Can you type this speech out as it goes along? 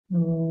Om.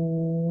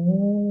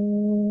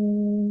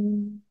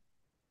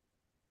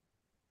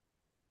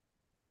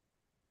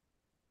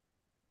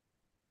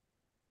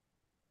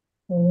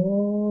 ॐ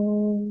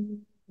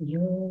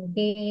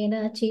योगेन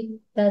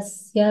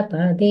चित्तस्य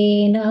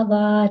पदेन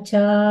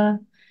वाचा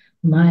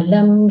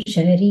मलं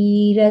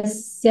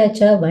शरीरस्य च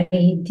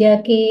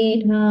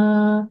वैद्यकेन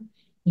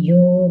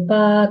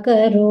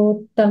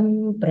योपाकरोत्तं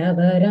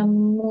प्रवरं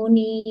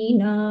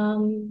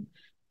मुनीनां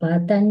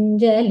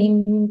पतञ्जलिं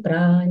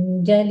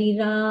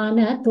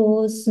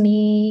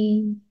प्राञ्जलिरानतोऽस्मि.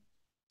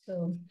 So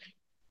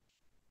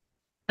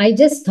I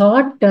just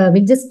thought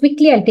we'll just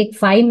quickly, I'll take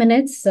 5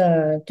 minutes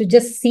to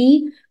just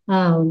see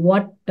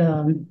what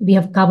we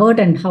have covered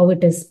and how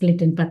it is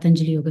split in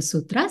Patanjali Yoga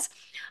Sutras.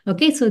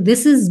 Okay, so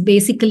this is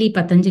basically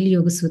Patanjali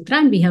Yoga Sutra,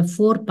 and we have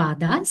four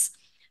padas.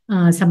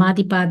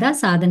 Samadhi Pada,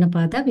 Sadhana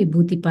Pada,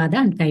 Vibhuti Pada,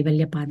 and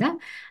Kaivalya Pada.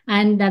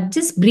 And I've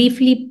just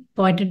briefly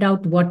pointed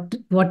out what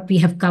we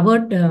have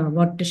covered,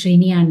 what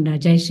Srini and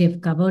Jayashree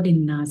have covered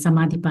in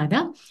Samadhi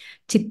Pada.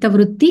 Chitta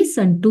Vrittis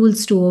and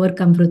tools to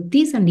overcome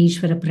Vrittis and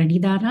Ishvara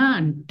Pranidhana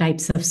and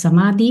types of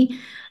Samadhi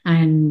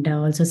and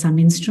also some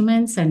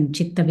instruments and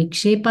Chitta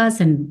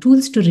Vikshepas and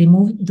tools to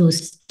remove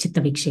those Chitta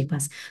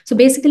Vikshepas. So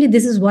basically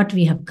this is what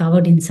we have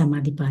covered in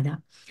Samadhi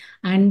Pada.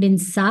 And in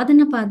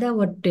Sadhana Pada,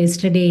 what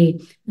yesterday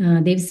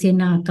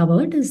Devsena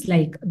covered is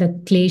like the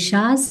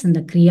Kleshas and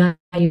the Kriya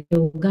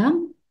Yoga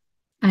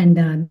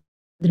and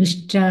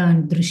Drishta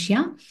and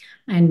Drishya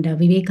and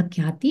Viveka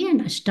Khyati and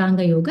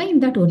Ashtanga Yoga,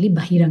 in that only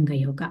Bahiranga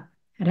Yoga,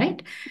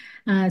 right?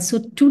 So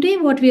today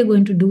what we are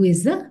going to do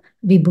is the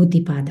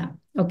Vibhuti Pada.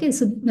 Okay,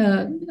 so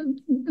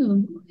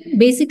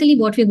basically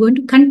what we are going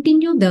to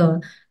continue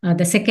the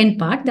second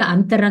part, the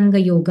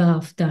Antaranga Yoga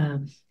of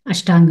the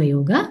Ashtanga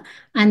Yoga,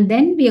 and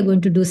then we are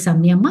going to do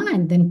Samyama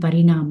and then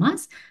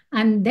Parinamas,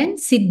 and then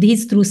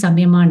Siddhis through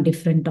Samyama and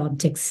different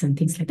objects and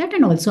things like that,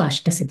 and also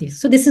Ashtasiddhis.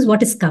 So this is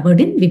what is covered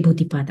in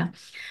Vibhuti Pada.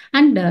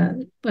 And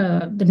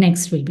the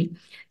next will be.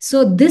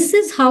 So this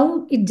is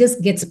how it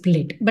just gets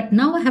split. But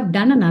now I have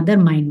done another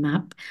mind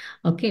map.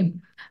 Okay.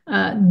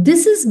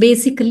 This is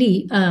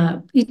basically,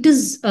 it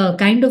is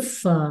kind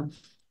of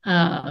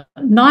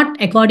not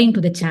according to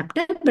the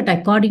chapter, but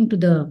according to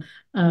the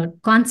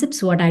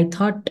concepts, what I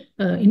thought,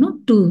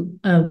 to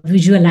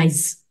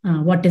visualize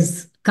what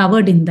is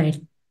covered in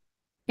the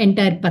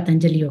entire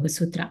Patanjali Yoga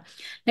Sutra.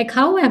 Like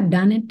how I have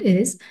done it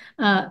is,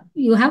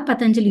 you have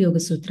Patanjali Yoga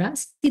Sutra.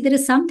 See, there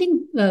is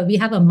something, we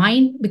have a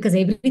mind, because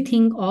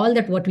everything, all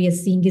that what we are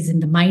seeing is in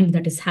the mind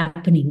that is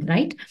happening,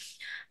 right?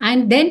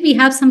 And then we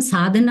have some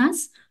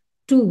sadhanas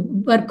to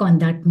work on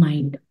that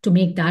mind, to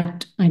make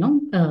that,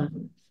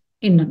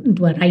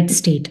 into a right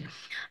state.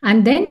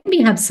 And then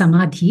we have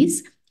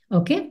samadhis,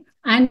 okay?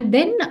 And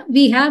then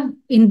we have,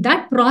 in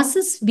that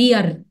process, we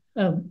are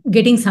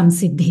getting some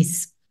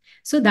siddhis.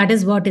 So that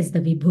is what is the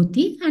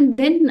vibhuti. And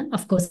then,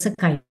 of course, a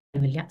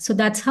kaivalya. So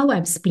that's how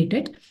I've split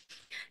it.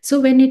 So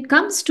when it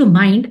comes to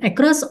mind,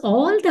 across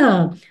all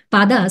the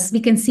padas,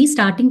 we can see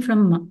starting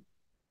from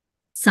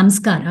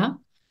samskara,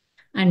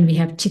 and we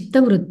have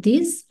chitta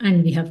vrittis,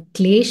 and we have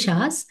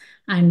kleshas,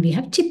 and we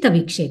have chitta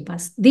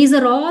vikshepas. These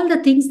are all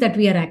the things that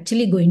we are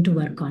actually going to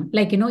work on.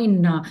 Like, in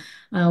the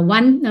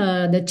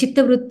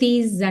chitta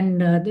vrittis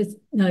and this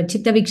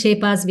chitta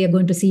vikshepas, we are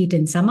going to see it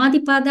in samadhi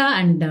pada,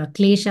 and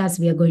kleshas,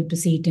 we are going to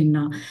see it in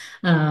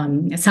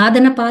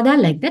sadhana pada,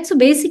 like that. So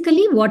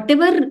basically,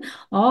 whatever,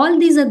 all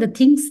these are the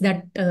things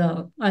that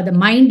the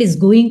mind is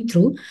going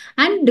through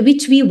and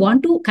which we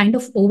want to kind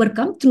of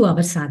overcome through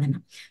our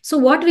sadhana. So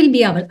what will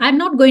be our, I'm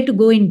not going to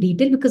go in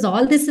detail because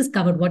all this is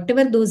covered.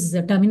 Whatever those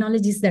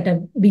terminologies that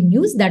have been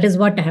used, that is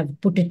what I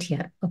have put it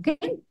here. Okay.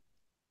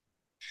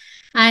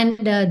 And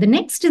the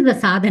next is the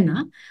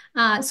sadhana.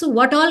 So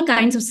what all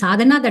kinds of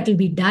sadhana that will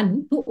be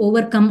done to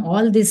overcome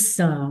all this,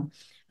 the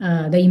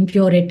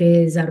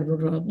impurities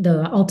or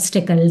the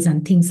obstacles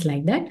and things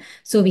like that.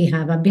 So we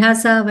have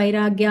abhyasa,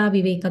 vairagya,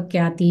 viveka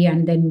kyati,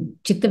 and then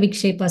chitta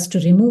vikshepas to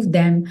remove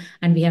them.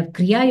 And we have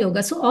kriya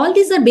yoga. So all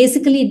these are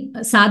basically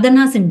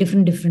sadhanas in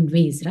different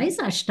ways, right?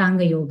 So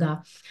ashtanga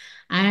yoga,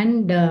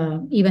 and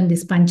even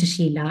this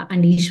Panchashila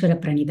and Ishvara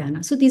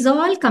Pranidhana. So these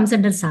all comes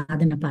under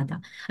sadhana pada.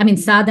 I mean,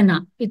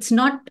 sadhana, it's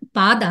not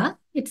pada,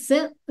 it's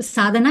a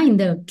sadhana in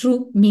the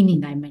true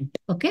meaning I meant.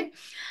 Okay.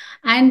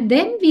 And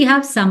then we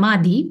have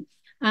samadhi.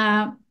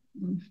 Uh,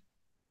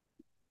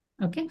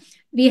 okay.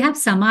 We have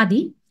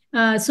samadhi.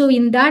 So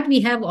in that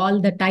we have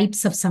all the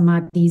types of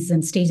samadhis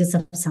and stages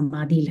of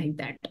samadhi like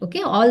that.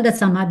 Okay. All the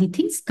samadhi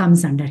things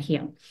comes under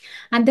here.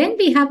 And then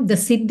we have the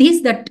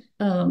siddhis that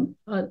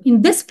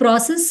in this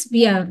process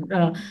we are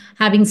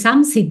having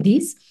some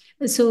siddhis.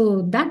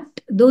 So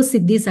that those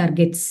siddhis are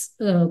gets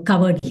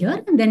covered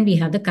here. And then we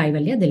have the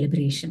kaivalya, the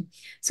liberation.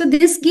 So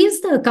this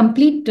gives the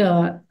complete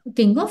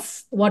thing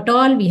of what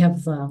all we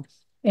have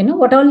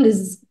what all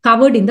is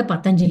covered in the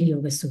Patanjali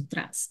Yoga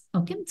Sutras.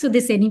 Okay. So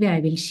this anyway,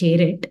 I will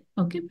share it.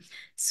 Okay.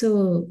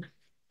 So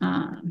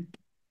now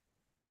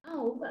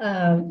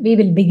we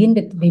will begin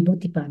with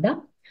Vibhuti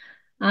Pada.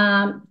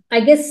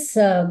 I guess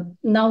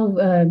now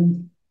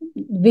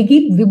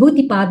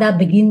Vibhuti Pada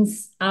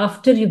begins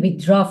after you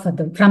withdraw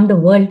from the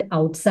world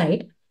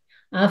outside,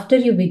 after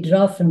you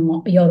withdraw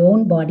from your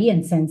own body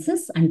and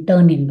senses and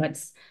turn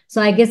inwards.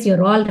 So I guess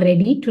you're all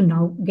ready to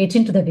now get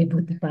into the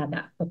Vibhuti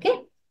Pada.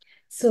 Okay.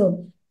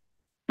 So,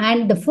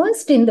 and the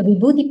first in the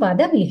Vibhuti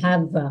Pada, we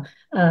have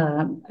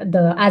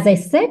as I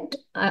said,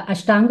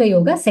 Ashtanga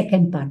Yoga,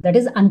 second part, that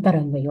is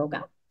Antaranga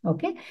Yoga.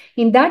 Okay.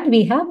 In that,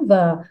 we have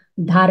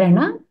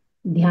Dharana,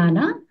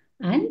 Dhyana,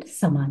 and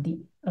Samadhi.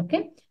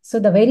 Okay. So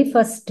the very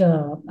first,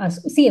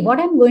 see, what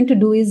I'm going to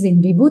do is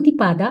in Vibhuti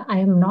Pada, I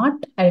am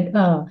not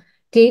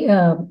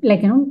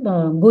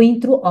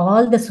going through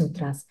all the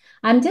sutras.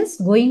 I'm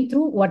just going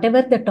through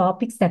whatever the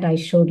topics that I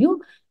showed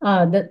you,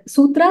 the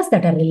sutras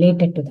that are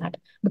related to that,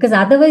 because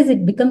otherwise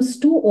it becomes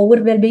too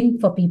overwhelming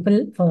for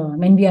people for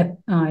when we are,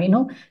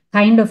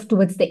 kind of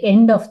towards the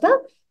end of the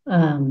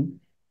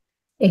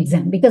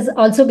exam. Because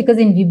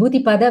in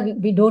Vibhuti Pada,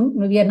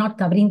 we are not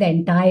covering the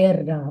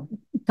entire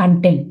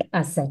content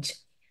as such.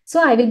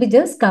 So I will be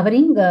just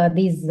covering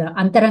these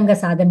Antaranga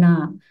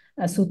Sadhana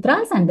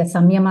sutras and the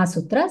Samyama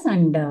sutras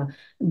and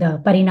the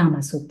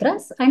Parinama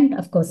sutras, and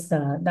of course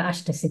the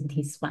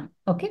Ashtasiddhis one.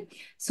 Okay.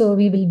 So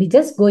we will be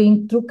just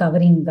going through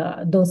covering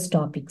those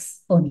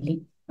topics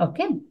only.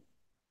 Okay.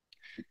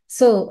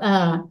 So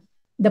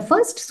the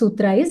first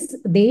sutra is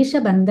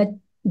Deshabandha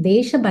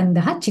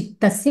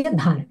Chittasya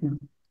Dharana.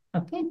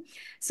 Okay.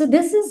 So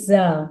this is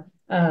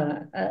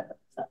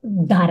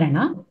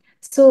Dharana.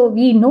 So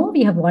we know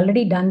we have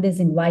already done this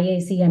in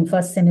YAC and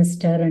first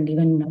semester and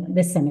even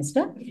this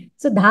semester.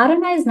 So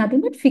Dharana is nothing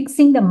but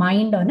fixing the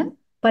mind on a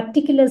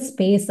particular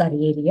space or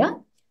area,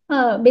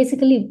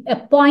 basically a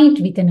point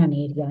within an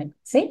area, I would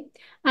say.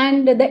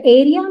 And the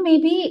area may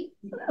be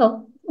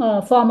a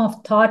form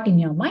of thought in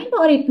your mind,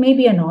 or it may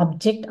be an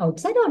object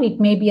outside, or it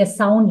may be a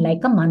sound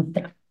like a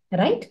mantra,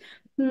 right?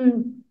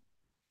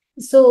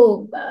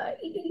 So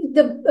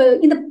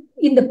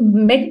in the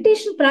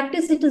meditation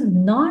practice, it is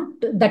not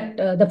that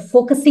the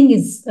focusing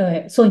is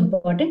so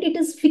important. It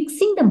is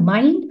fixing the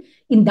mind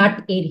in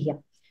that area.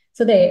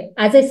 So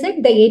as I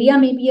said, the area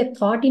may be a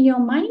thought in your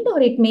mind,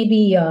 or it may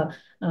be a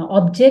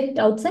object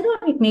outside,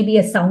 or it may be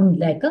a sound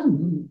like a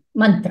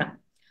mantra.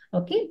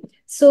 Okay.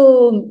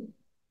 So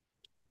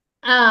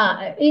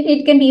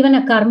it can be even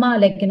a karma,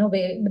 like,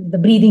 the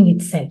breathing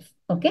itself.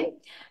 Okay.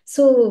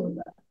 So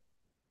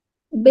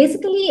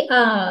basically,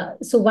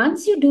 so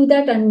once you do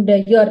that and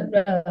you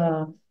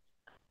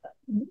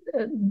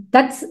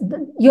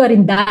are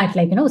in that,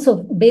 so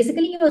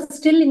basically you're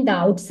still in the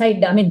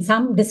outside. I mean,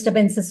 some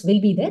disturbances will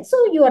be there.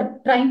 So you are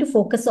trying to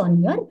focus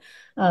on your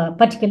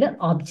particular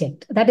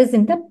object. That is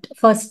in the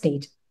first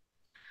stage.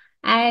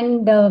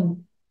 And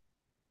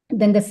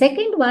then the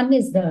second one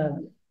is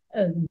the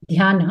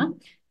dhyana.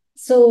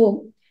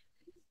 So,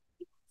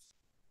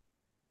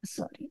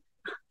 sorry.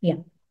 Yeah.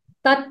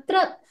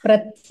 Tatra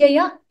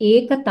pratyaya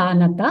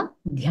ekatanata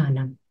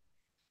dhyanam.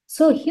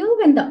 So here,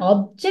 when the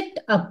object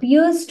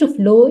appears to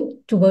flow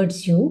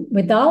towards you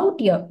without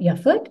your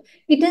effort,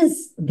 it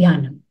is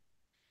dhyana.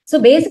 So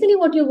basically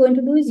what you're going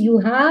to do is you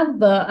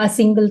have a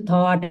single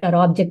thought or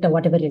object or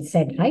whatever is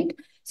said, right?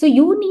 So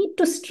you need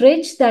to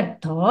stretch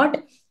that thought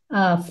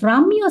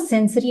from your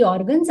sensory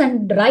organs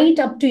and right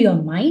up to your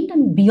mind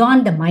and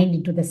beyond the mind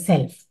into the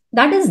self.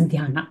 That is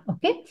dhyana,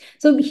 okay?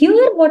 So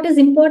here what is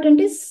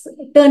important is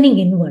turning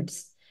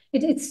inwards.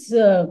 It's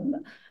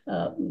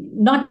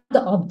not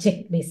the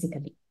object,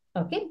 basically,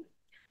 okay?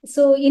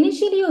 So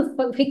initially you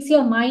fix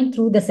your mind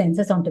through the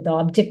senses onto the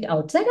object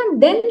outside,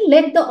 and then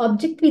let the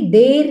object be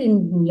there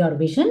in your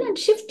vision and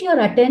shift your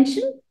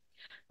attention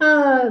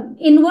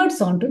inwards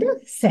onto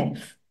the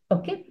self.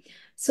 Okay.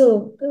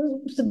 So,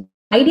 the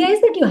idea is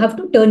that you have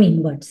to turn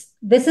inwards.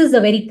 This is a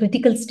very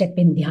critical step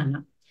in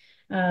dhyana.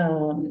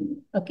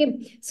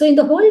 Okay. So in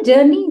the whole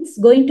journey, it's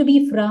going to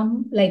be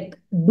from like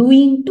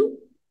doing to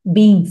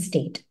being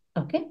state.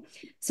 Okay.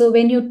 So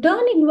when you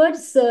turn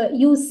inwards,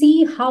 you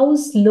see how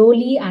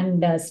slowly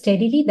and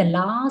steadily the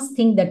last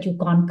thing that you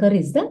conquer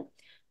is the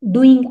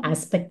doing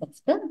aspect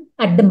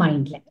at the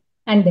mind level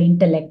and the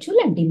intellectual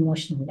and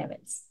emotional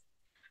levels.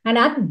 And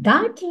at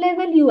that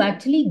level, you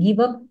actually give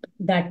up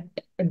that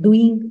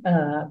doing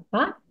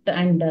part.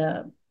 And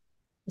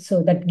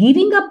so that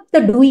giving up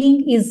the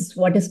doing is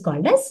what is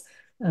called as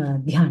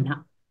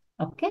dhyana.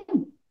 Okay.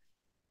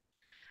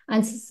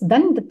 And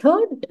then the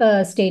third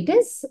state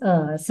is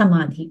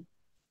samadhi.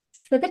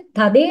 So that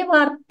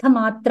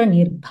tadevarthamatra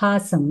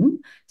nirbhasam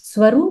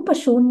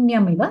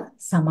swarupashunyamiva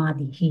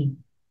samadhi.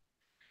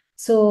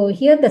 So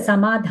here the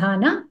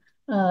samadhana,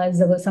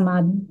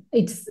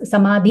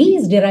 samadhi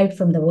is derived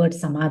from the word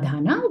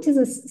samadhana, which is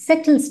a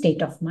settled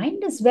state of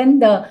mind, is when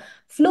the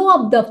flow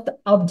of the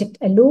object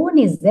alone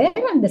is there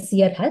and the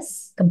seer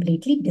has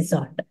completely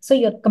dissolved. So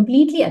you're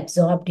completely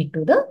absorbed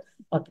into the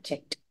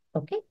object.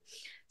 Okay.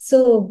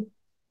 So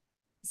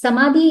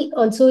samadhi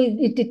also,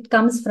 it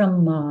comes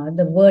from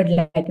the word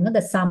like,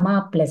 the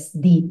sama plus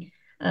di.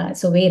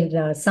 So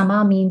where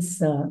sama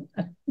means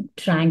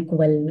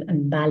tranquil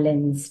and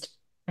balanced,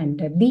 and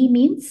di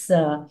means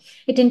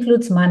it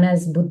includes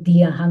manas,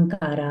 buddhi,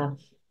 ahankara,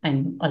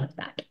 and all of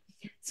that.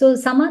 So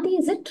samadhi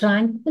is a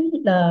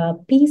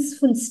tranquil,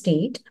 peaceful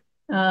state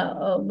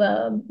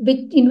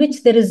in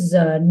which there is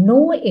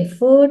no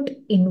effort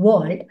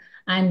involved,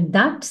 and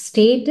that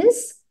state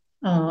is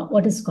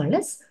what is called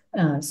as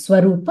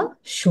swarupa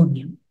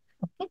shunyam.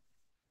 Okay,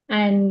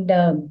 and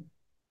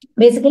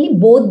basically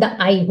both the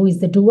I, who is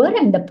the doer,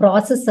 and the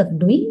process of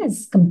doing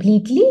is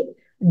completely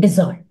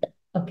dissolved.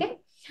 Okay,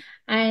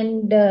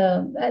 and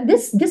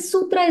this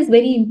sutra is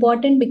very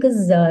important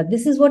because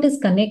this is what is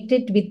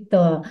connected with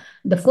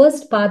the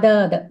first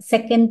pada, the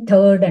second,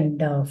 third,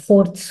 and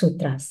fourth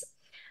sutras.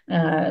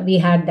 We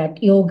had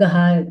that yoga,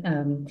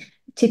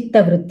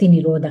 chitta vritti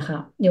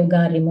nirodha.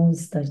 Yoga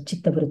removes the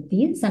chitta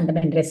vrittis and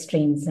then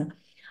restrains.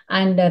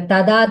 And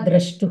tada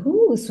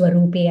drashtuhu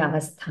swarupe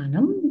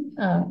avasthanam.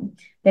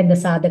 Then the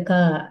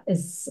sadhaka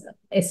is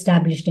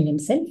established in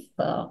himself.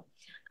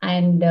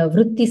 And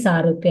vritti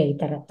sarupya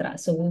itaratra.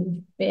 So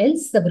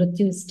else the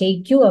vrittis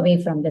take you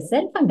away from the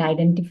self and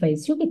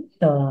identifies you with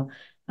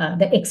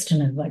the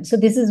external world. So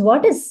this is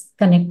what is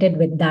connected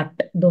with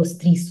those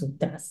three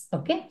sutras.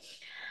 Okay,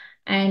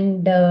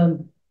 and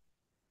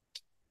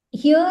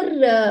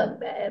here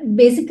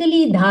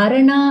basically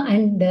dharana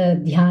and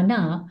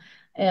dhyana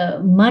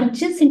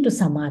merges into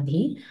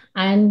samadhi,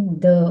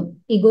 and the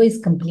ego is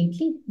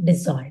completely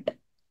dissolved.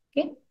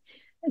 Okay,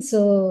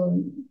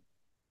 so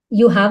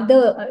you have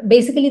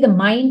basically the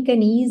mind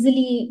can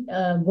easily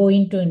go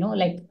into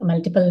like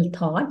multiple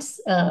thoughts.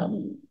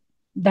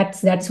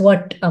 That's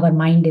what our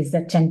mind is, the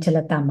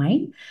chanchalata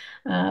mind.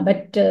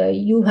 But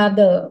you have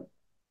the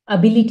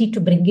ability to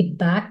bring it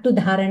back to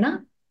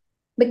dharana,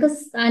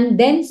 and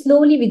then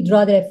slowly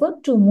withdraw the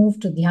effort to move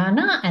to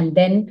dhyana, and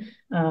then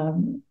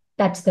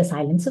touch the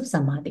silence of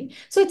samadhi.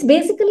 So it's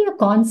basically a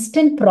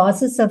constant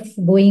process of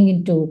going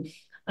into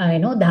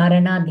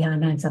dharana,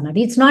 dhyana, and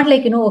samadhi. It's not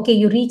like, okay,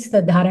 you reach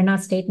the dharana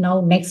state,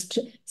 now next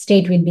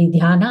state will be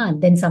dhyana,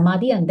 and then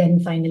samadhi, and then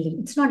finally,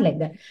 it's not like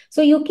that.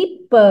 So you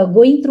keep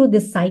going through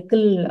this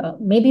cycle,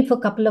 maybe for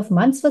a couple of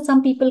months for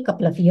some people,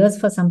 couple of years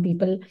for some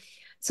people.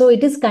 So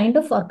it is kind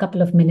of a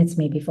couple of minutes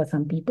maybe for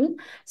some people.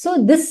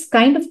 So this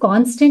kind of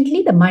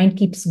constantly, the mind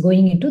keeps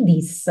going into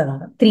these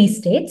three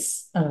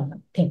states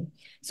thing.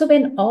 So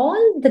when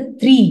all the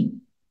three,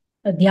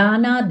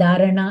 dhyana,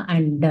 dharana,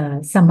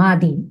 and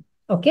samadhi,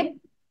 okay,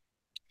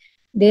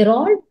 they're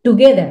all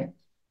together.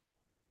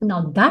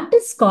 Now that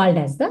is called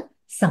as the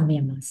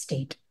samyama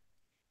state.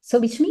 So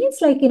which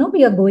means like,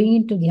 we are going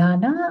into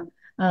dhyana,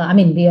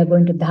 we are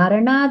going to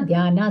dharana,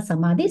 dhyana,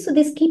 samadhi. So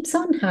this keeps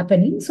on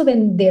happening. So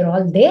when they're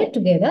all there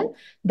together,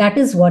 that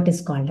is what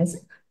is called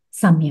as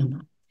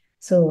samyama.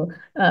 So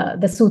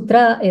the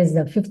sutra is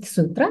the fifth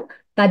sutra,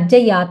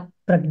 tajjayat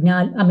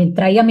prajna,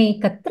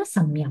 trayamekatra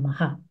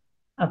samyamaha.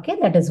 Okay,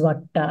 that is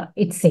what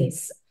it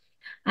says.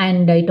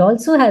 And it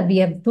also we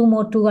have two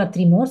or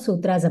three more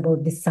sutras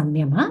about this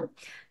samyama.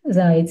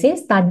 So it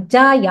says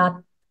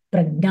tajjayat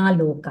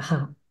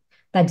prajnalokaha.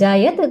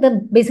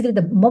 Tajayat, basically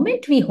the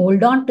moment we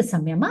hold on to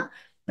samyama,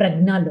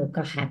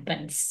 prajnaloka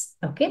happens.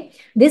 Okay,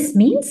 this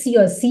means you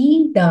are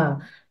seeing the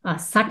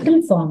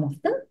subtle form of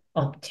the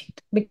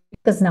object,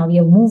 because now we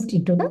have moved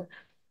into the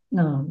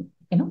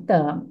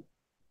the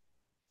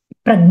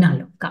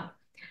prajnaloka.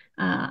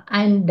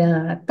 And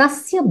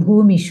tasya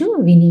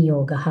bhumishu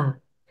viniyogaha.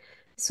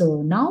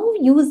 So now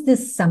use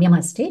this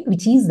samyama state,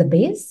 which is the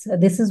base.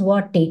 This is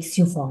what takes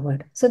you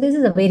forward. So this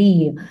is a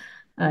very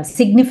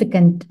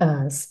significant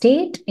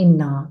state in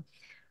the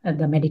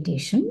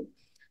meditation.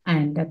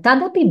 And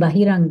tadapi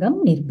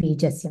bahirangam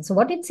nirbijasya. So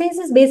what it says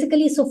is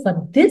basically, so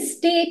for this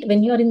state,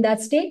 when you're in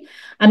that state,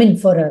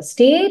 for a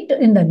state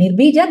in the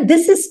nirbija,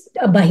 this is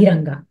a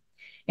bahiranga.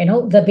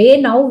 The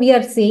way now we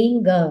are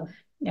saying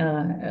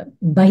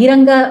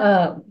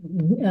bahiranga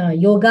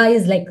yoga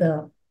is like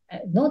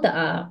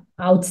the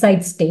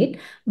outside state,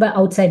 but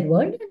outside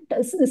world.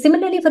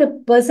 Similarly, for a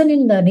person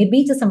in the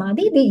nirbija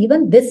samadhi,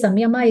 even this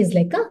samyama is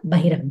like a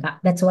bahiranga.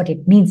 That's what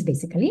it means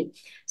basically.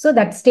 So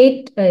that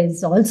state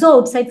is also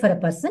outside for a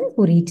person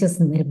who reaches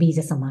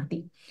nirbija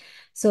samadhi.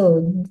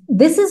 So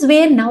this is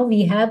where now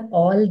we have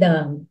all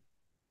the,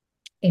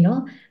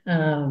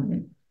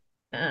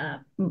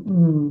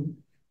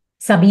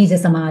 sabija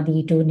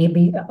samadhi to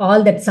nirbija,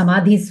 all that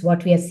samadhis,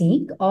 what we are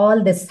seeing,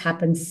 all this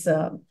happens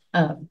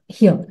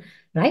here,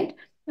 right?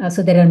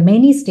 So there are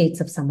many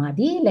states of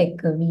samadhi.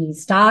 Like we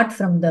start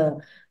from the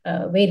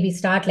where we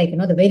start, like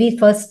the very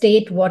first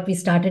state. What we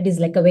started is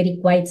like a very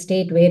quiet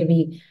state where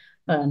we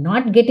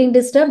not getting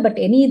disturbed, but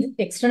any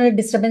external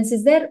disturbance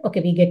is there.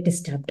 Okay, we get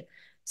disturbed.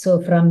 So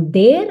from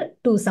there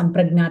to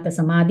sampragnata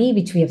samadhi,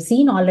 which we have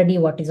seen already.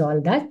 What is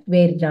all that?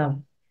 Where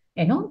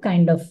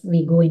kind of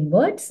we go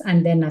inwards,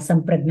 and then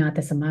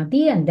asampragnata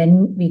samadhi, and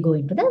then we go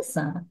into the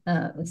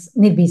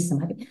nirbija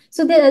samadhi.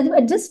 So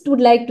I just would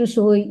like to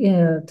show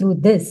through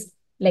this,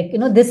 like,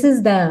 this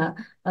is the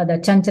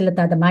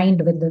chanchalata, the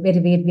mind with the very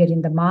we are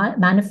in the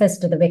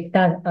manifest, the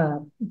vector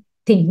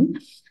thing.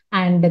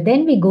 And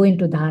then we go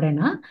into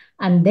dharana,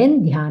 and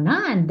then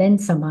dhyana, and then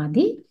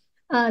samadhi.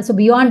 So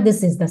beyond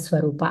this is the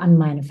Swarupa,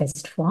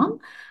 unmanifest form.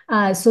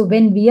 So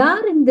when we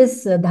are in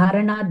this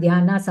Dharana,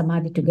 Dhyana,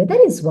 Samadhi together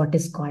is what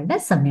is called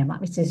as Samyama,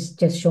 which is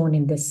just shown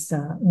in this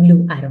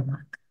blue arrow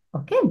mark.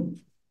 Okay.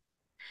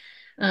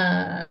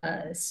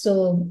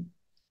 So,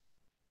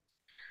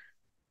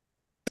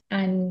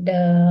 and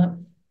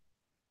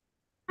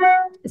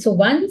so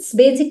once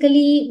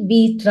basically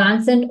we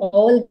transcend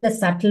all the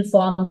subtle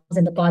forms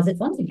and the causal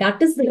forms,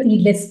 that is the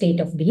needless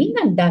state of being,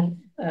 and that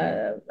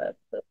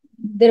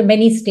there are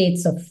many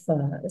states of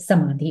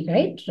samadhi,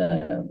 right?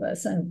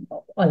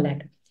 All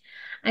that.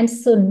 And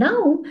so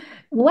now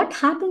what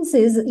happens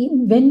is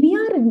when we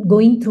are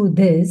going through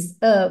this,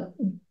 the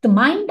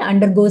mind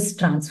undergoes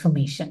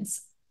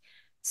transformations.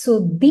 So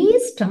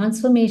these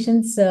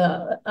transformations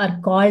are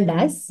called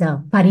as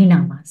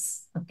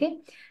parinamas. Okay.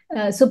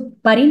 So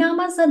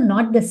parinamas are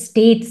not the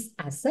states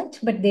as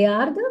such, but they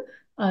are the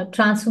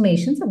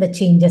transformations or the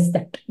changes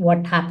that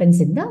what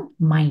happens in the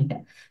mind.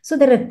 So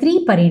there are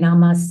three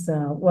parinamas.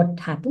 What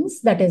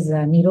happens, that is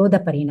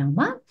Nirodha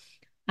parinama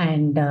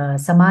and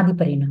Samadhi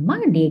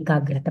parinama and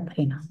Ekagrata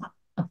parinama.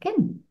 Okay.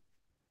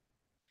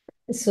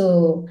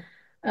 So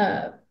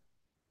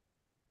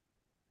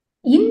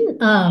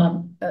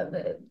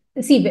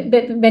see,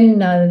 when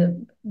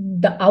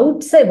the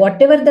outside,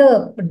 whatever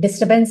the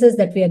disturbances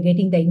that we are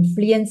getting, the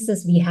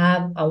influences we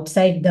have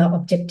outside the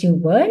objective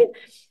world,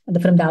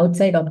 from the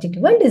outside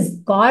objective world is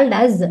called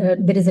as,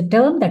 there is a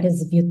term that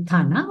is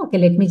Vyuthana. Okay,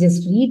 let me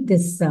just read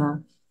this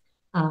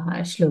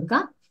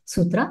shloka,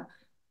 sutra.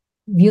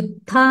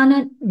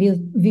 Vyuthana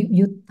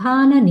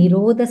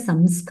nirodha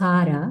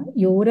samskara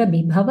yora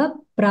bibhava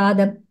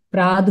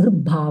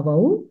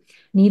pradurbhavau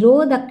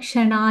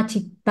nirodakshana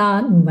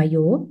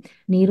chittanvayo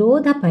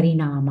nirodha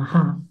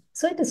parinamaha.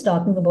 So it is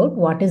talking about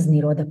what is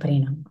nirodha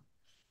parinama.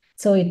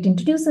 So it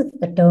introduces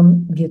the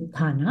term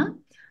Vyuthana,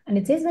 and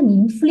it says an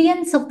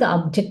influence of the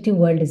objective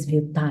world is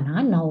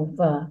Vyuthana. Now,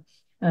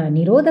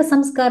 Nirodha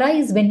Samskara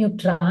is when you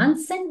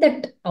transcend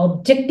that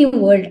objective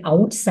world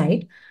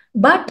outside,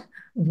 but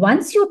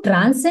once you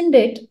transcend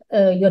it,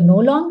 you're no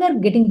longer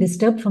getting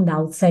disturbed from the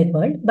outside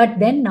world, but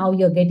then now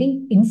you're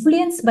getting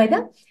influenced by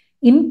the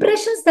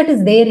impressions that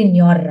is there in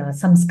your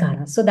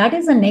samskara. So that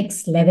is the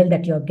next level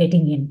that you're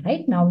getting in,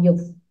 right? Now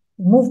you've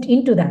moved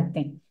into that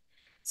thing.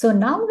 So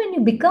now when you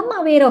become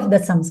aware of the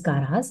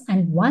samskaras,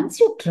 and once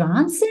you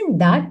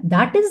transcend that,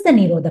 that is the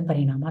Nirodha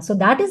Parinama. So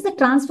that is the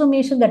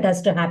transformation that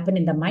has to happen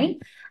in the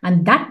mind.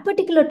 And that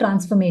particular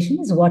transformation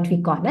is what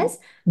we call as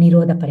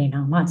Nirodha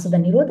Parinama. So the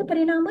Nirodha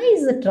Parinama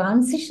is the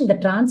transition, the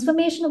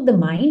transformation of the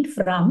mind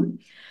from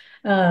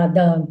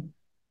the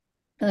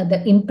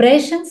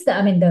impressions,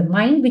 the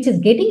mind which is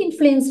getting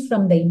influenced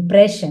from the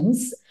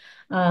impressions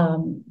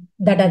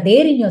that are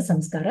there in your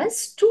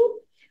samskaras to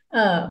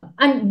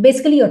and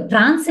basically you're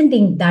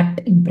transcending that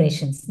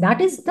impressions.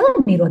 That is the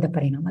Nirodha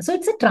Parinama. So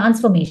it's a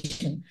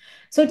transformation.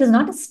 So it is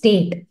not a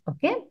state.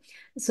 Okay.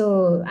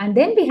 So, and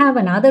then we have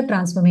another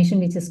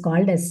transformation which is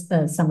called as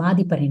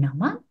Samadhi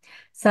Parinama.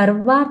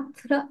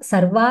 Sarvartha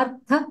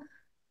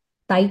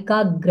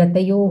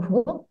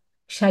Taikagratayoho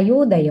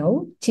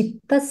Kshayodayau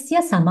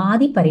Chittasya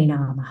Samadhi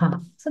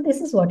Parinamaha. So this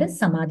is what is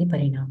Samadhi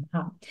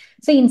Parinamaha.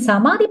 So in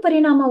Samadhi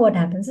Parinama, what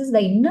happens is the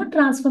inner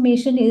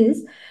transformation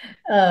is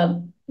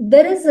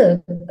there is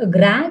a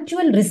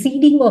gradual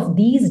receding of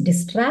these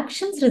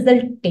distractions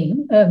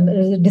resulting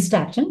in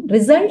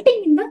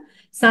the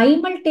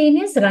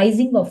simultaneous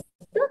rising of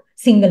the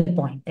single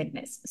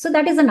pointedness. So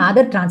that is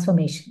another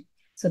transformation.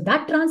 So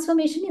that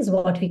transformation is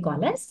what we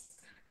call as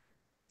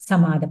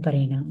Samadhi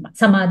Parinama.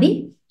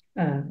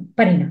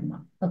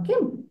 Okay.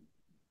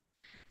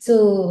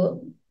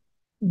 So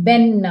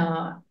when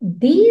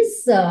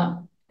these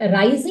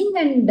rising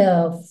and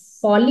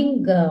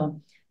falling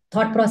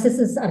thought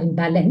processes are in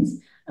balance,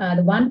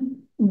 the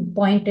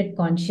one-pointed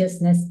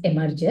consciousness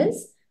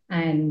emerges,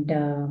 and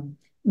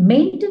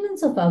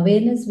maintenance of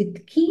awareness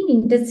with keen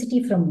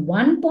intensity from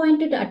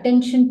one-pointed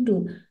attention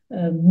to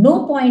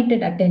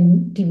no-pointed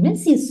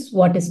attentiveness is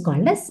what is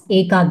called as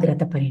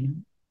Ekagrata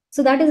Parinama.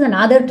 So that is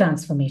another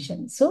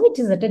transformation. So it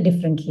is at a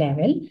different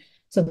level.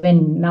 So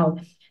when now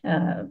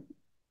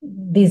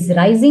these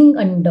rising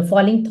and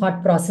falling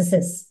thought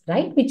processes,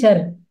 right, which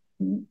are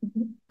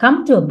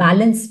come to a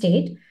balanced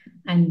state,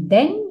 and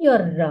then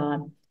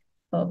your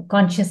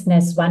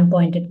consciousness,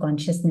 one-pointed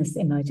consciousness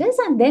emerges,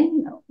 and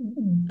then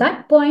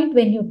that point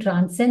when you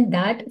transcend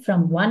that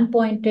from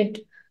one-pointed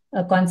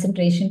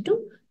concentration to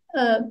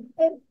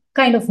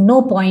kind of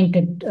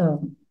no-pointed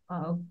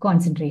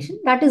concentration,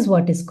 that is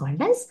what is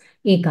called as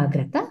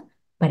Ekagrata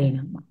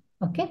Parinama.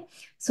 Okay,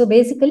 so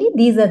basically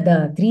these are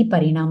the three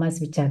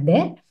parinamas which are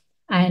there,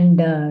 and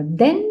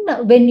then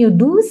when you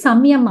do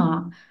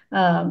samyama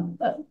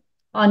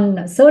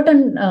on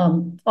certain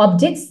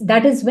objects,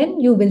 that is when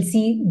you will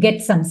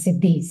get some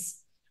siddhis.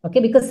 Okay,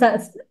 because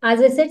as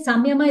I said,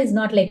 samyama is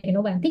not like,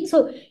 one thing.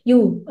 So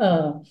you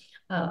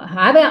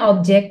have an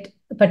object,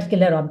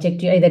 particular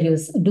object, you either do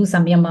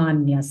samyama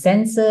on your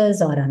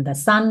senses or on the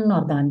sun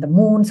or on the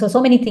moon.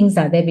 So many things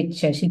are there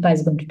which Shilpa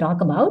is going to talk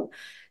about.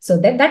 So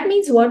that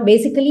means what?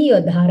 Basically,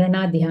 your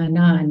dharana,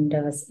 dhyana,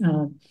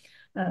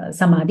 and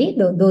samadhi,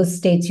 those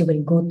states you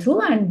will go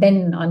through, and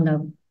then on a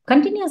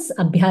continuous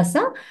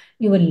abhyasa,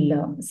 you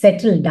will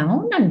settle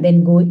down, and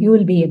then you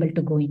will be able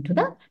to go into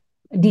the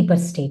deeper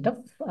state of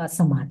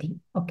samadhi.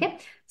 Okay.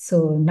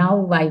 So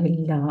now I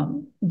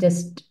will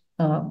just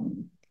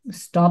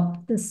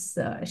stop this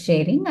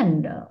sharing,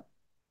 and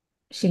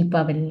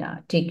Shilpa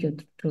will take you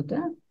through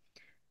the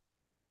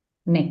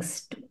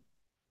next.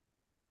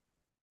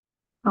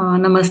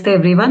 Namaste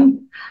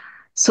everyone.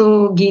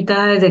 So Geeta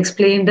has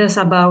explained us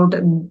about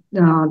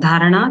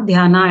dharana,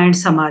 dhyana and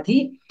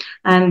samadhi.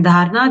 And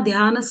dharana,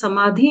 dhyana,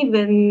 samadhi,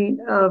 when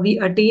we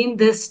attain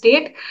this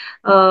state,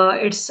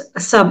 it's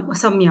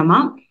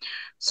samyama.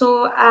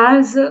 So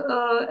as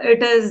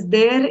it is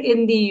there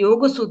in the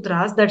Yoga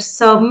Sutras that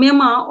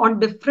samyama on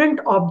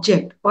different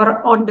object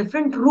or on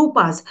different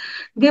rupas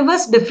give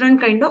us different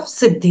kind of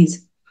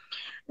siddhis.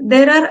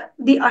 There are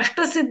the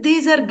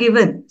ashtasiddhis are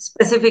given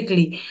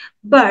specifically,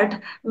 but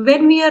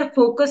when we are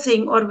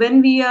focusing or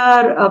when we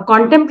are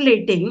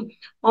contemplating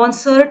on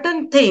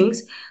certain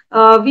things,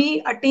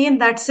 we attain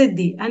that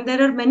siddhi. And there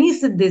are many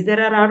siddhis.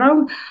 There are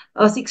around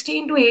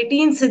 16 to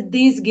 18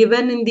 siddhis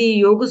given in the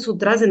Yoga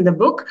Sutras in the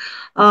book,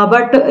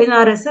 but in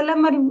our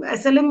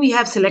SLM we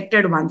have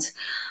selected ones.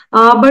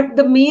 But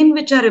the main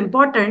which are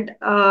important,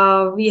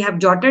 we have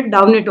jotted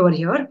down it over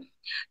here.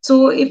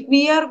 So if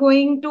we are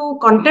going to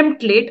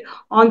contemplate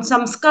on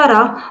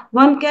samskara,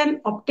 one can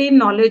obtain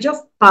knowledge of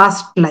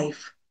past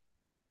life.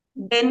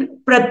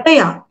 Then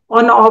pratyaya,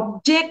 on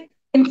object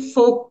in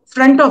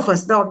front of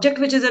us, the object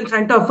which is in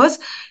front of us,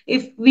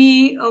 if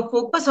we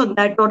focus on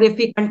that or if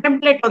we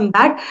contemplate on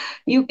that,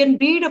 you can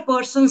read a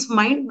person's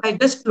mind by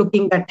just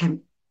looking at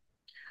him.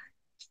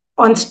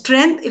 On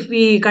strength, if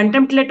we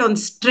contemplate on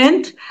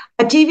strength,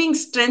 achieving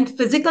strength,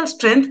 physical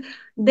strength,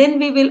 then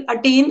we will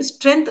attain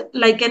strength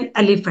like an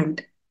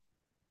elephant.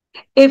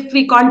 If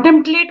we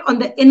contemplate on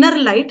the inner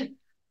light,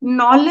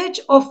 knowledge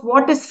of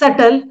what is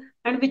subtle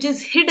and which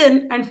is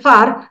hidden and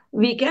far,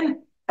 we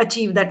can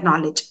achieve that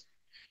knowledge.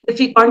 If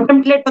we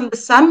contemplate on the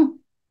sun,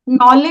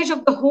 knowledge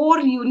of the whole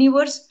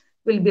universe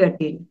will be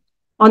attained.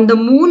 On the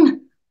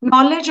moon,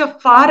 knowledge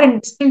of far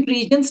and distant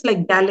regions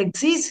like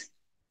galaxies.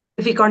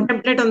 If we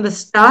contemplate on the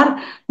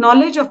star,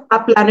 knowledge of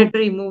our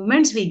planetary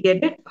movements, we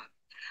get it.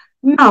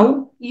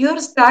 Now, here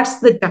starts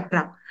the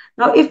chakra.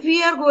 Now, if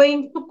we are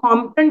going to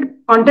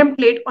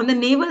contemplate on the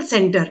navel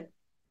center,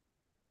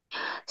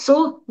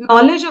 so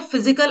knowledge of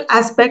physical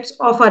aspects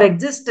of our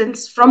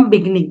existence from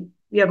beginning,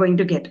 we are going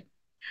to get.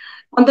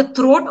 On the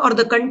throat or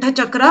the kantha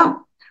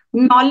chakra,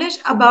 knowledge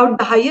about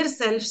the higher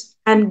selves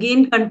and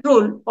gain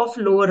control of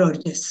lower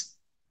urges.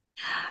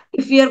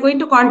 If we are going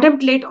to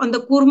contemplate on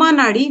the kurma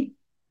nadi,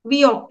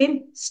 we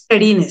obtain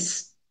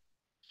steadiness.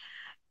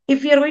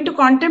 If we are going to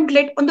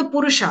contemplate on the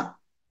Purusha,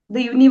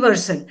 the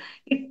universal,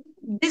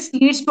 this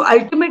leads to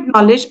ultimate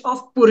knowledge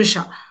of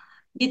Purusha.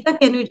 Geeta,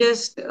 can you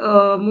just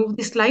move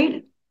the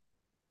slide?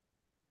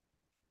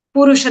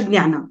 Purusha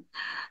Jnana.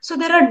 So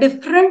there are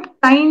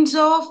different kinds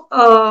of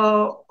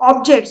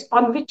objects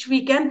on which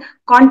we can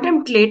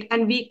contemplate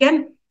and we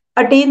can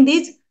attain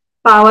these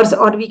powers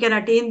or we can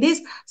attain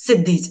these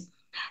siddhis.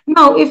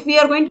 Now, if we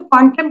are going to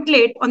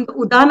contemplate on the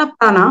Udana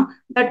Prana,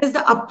 that is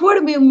the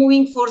upward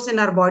moving force in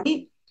our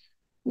body,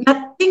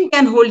 nothing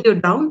can hold you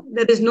down.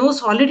 There is no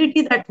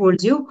solidity that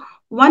holds you.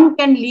 One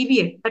can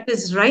alleviate, that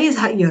is, rise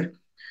higher.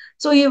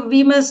 So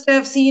we must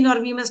have seen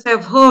or we must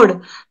have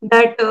heard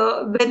that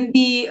when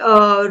the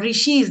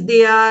rishis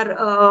they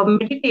are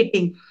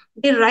meditating,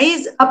 they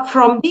rise up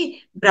from the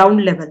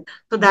ground level.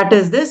 So that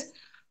is this.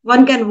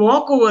 One can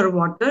walk over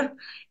water.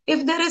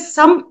 If there is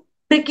some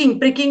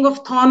pricking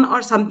of thorn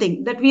or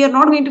something, that we are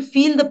not going to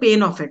feel the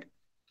pain of it.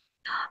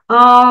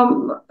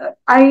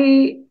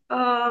 I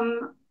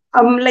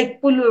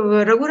like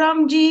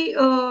Raghuramji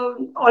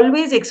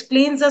always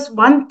explains us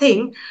one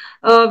thing,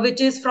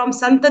 which is from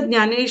Sant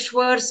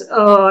Jnaneshwar's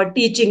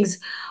teachings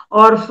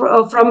or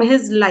from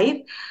his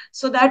life.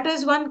 So that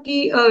is one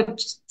key.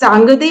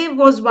 Sangadev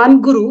was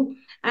one guru,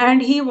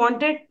 and he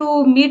wanted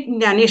to meet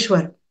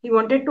Jnaneshwar. He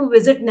wanted to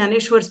visit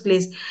Jnaneshwar's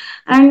place,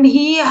 and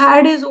he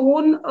had his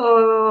own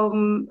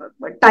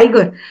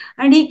tiger,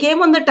 and he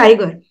came on the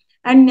tiger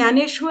and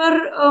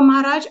Jnaneshwar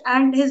Maharaj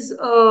and his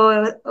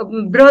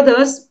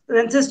brothers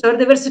and sister,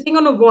 they were sitting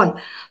on a wall.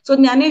 So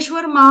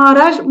Jnaneshwar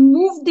Maharaj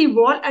moved the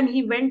wall and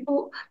he went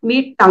to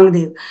meet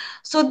Tangdev.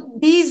 So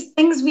these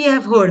things we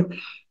have heard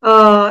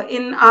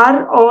in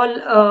our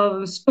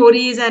all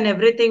stories and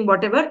everything,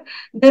 whatever.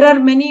 There are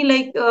many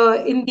like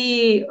in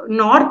the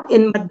north,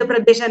 in Madhya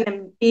Pradesh and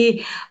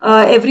MP,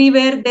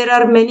 everywhere there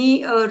are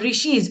many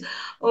rishis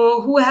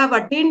who have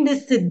attained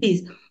these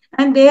siddhis,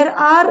 and there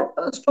are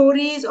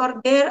stories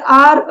or there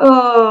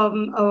are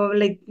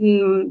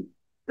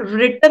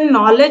written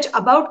knowledge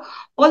about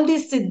all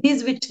these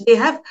siddhis which they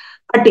have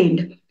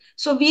attained.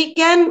 So we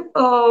can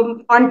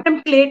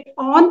contemplate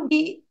on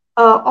the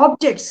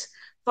objects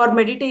for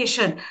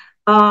meditation,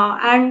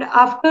 and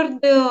after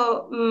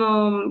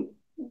the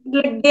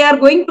like they are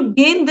going to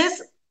gain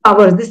this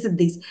power, this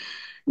siddhis.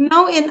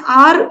 Now in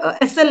our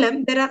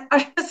SLM, there are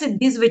Ashta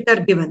Siddhis which are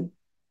given.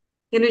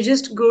 Can you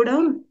just go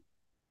down?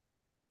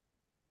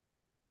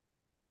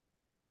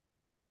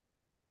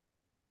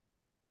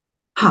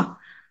 Ha.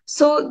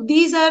 So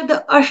these are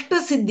the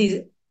Ashta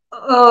Siddhis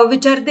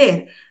which are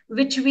there,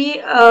 which we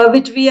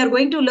are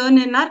going to learn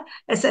in our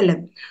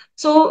SLM.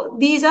 So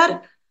these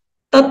are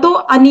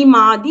Tato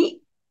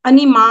Madi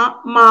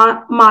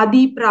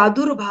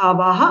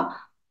Pradurbhavaha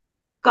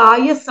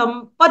Kaya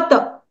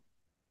Sampat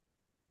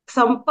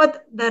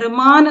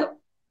Dharman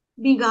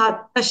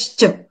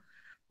Vighatascha.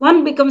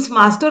 One becomes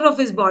master of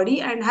his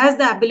body and has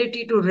the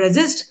ability to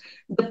resist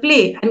the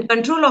play and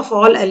control of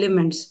all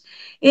elements.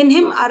 In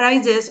him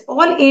arises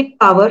all eight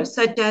powers,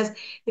 such as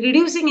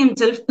reducing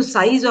himself to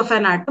size of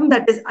an atom,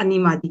 that is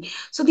animadi.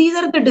 So these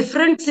are the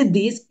different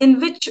siddhis in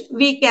which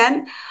we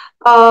can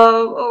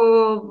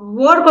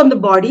work on the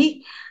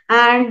body,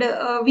 and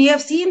we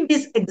have seen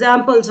these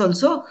examples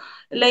also.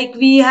 Like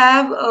we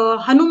have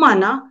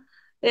Hanumana,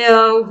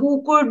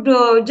 who could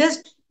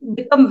just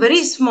become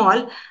very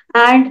small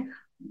and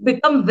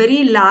become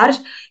very large.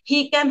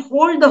 He can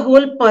hold the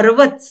whole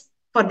Parvats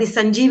for the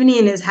Sanjeevani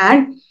in his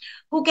hand,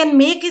 who can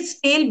make his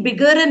tail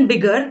bigger and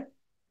bigger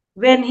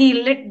when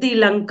he set the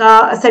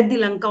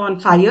Lanka on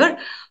fire.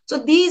 So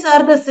these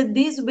are the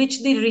siddhis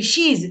which the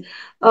rishis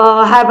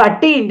have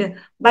attained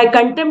by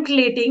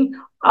contemplating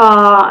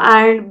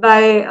and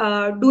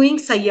by doing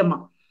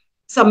samyama.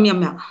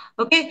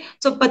 Okay,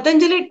 so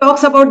Patanjali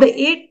talks about the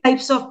eight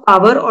types of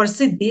power or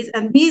siddhis,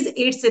 and these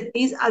eight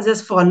siddhis are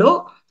as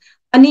follow.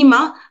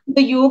 Anima,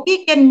 the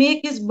yogi can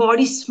make his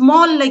body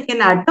small like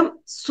an atom,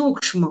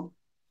 sukshma.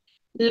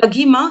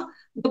 Laghima,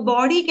 the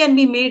body can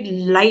be made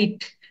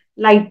light.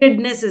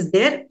 Lightedness is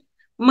there.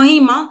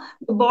 Mahima,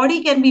 the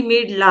body can be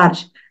made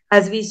large,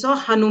 as we saw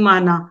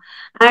Hanumana.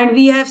 And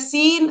we have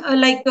seen,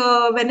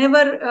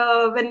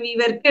 whenever, when we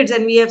were kids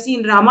and we have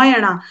seen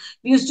Ramayana,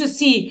 we used to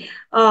see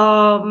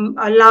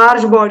a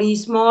large body,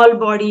 small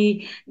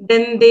body.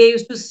 Then they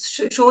used to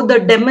show the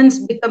demons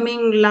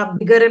becoming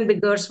bigger and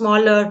bigger,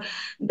 smaller.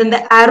 Then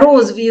the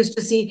arrows we used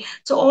to see.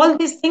 So all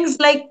these things,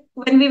 like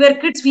when we were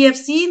kids, we have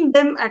seen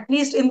them at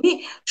least in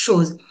the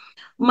shows.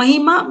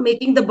 Mahima,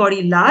 making the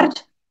body large.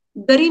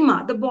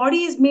 Garima, the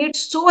body is made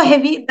so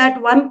heavy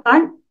that one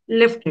can't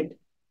lift it.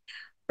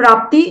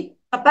 Prapti,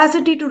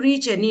 capacity to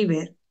reach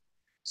anywhere.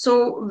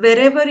 So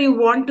wherever you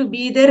want to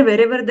be there,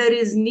 wherever there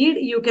is need,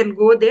 you can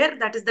go there.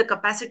 That is the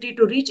capacity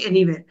to reach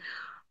anywhere.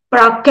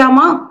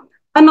 Prakyama,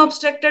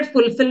 unobstructed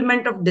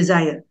fulfillment of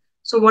desire.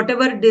 So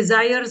whatever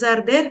desires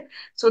are there,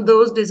 so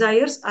those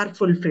desires are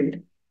fulfilled.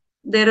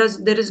 There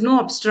is no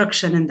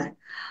obstruction in that.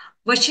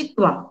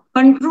 Vashitva,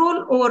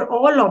 control over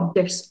all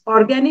objects,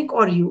 organic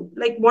or you.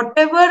 Like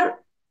whatever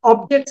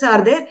objects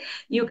are there,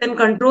 you can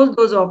control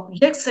those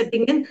objects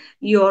sitting in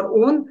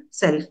your own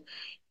self.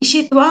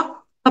 Ishitva,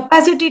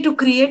 capacity to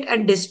create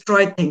and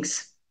destroy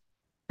things.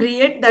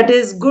 Create, that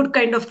is good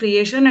kind of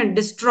creation, and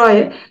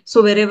destroy,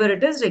 so wherever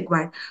it is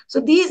required.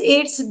 So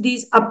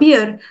these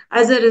appear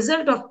as a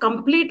result of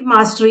complete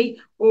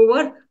mastery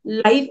over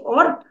life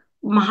or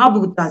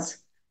mahabhutas,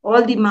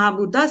 all the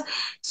mahabhutas.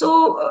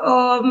 So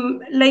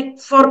like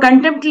for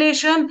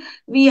contemplation,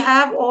 we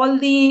have all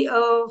the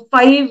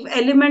five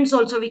elements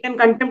also. We can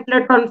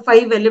contemplate on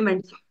five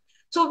elements.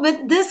 So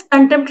with this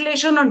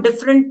contemplation on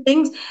different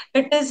things,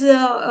 it is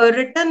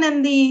written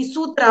in the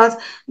sutras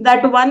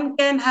that one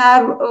can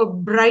have a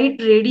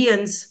bright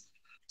radiance.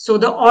 So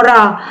the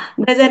aura,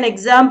 there's an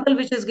example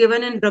which is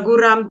given in Raghu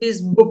Ramji's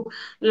book,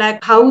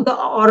 like how the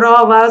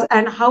aura was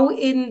and how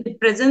in the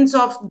presence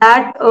of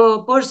that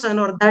person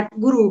or that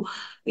guru,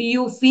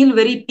 you feel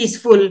very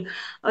peaceful.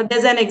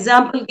 There's an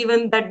example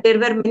given that there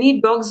were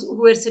many dogs who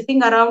were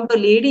sitting around a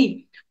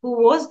lady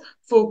who was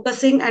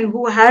focusing and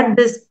who had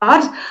this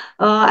powers,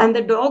 and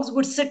the dogs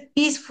would sit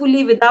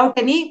peacefully without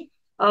any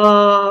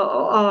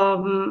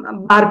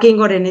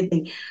barking or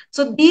anything.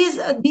 So these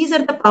are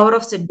the power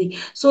of siddhi.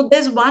 So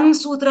there's one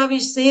sutra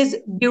which says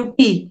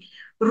beauty,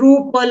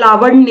 rupa,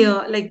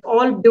 lavanya, like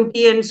all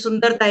beauty and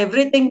sundarta,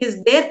 everything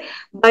is there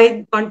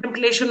by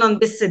contemplation on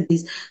this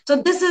siddhis. So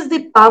this is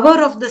the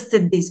power of the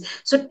siddhis.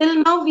 So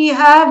till now we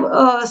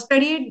have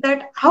studied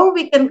that how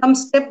we can come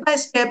step by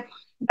step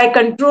by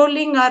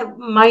controlling our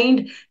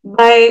mind,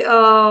 by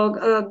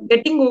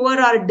getting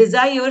over our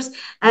desires,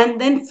 and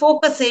then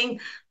focusing,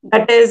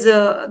 that is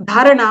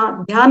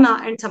dharana, dhyana,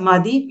 and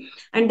samadhi,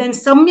 and then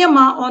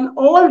samyama on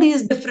all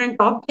these different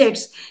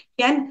objects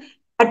can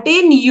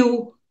attain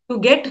you to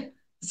get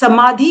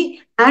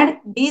samadhi and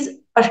these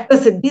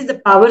ashtasiddhis, the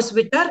powers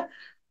which are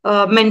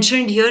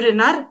mentioned here in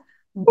our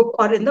book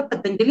or in the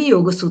Patanjali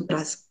Yoga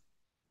Sutras.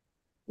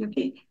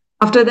 Okay.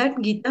 After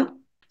that, Gita.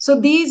 So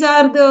these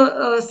are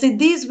the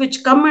siddhis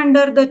which come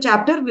under the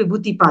chapter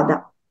Vibhuti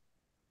Pada.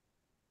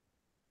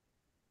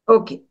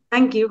 Okay,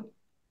 thank you.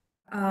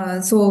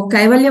 So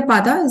Kaivalya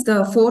Pada is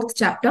the fourth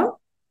chapter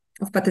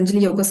of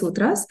Patanjali Yoga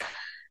Sutras.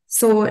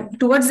 So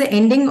towards the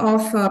ending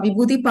of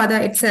Vibhuti Pada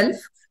itself,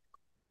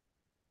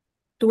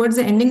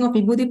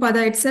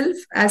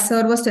 as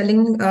Sir was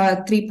telling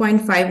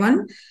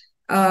 3.51,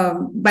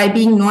 by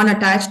being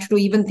non-attached to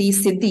even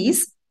these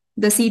siddhis,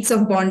 the seeds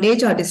of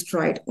bondage are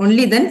destroyed.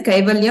 Only then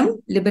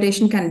Kaivalyam,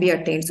 liberation, can be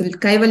attained. So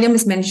Kaivalyam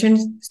is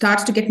mentioned,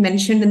 starts to get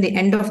mentioned in the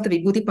end of the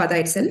Vibhuti Pada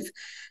itself.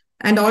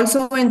 And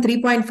also in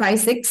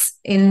 3.56,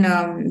 in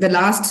the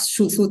last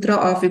sutra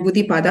of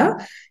Vibhuti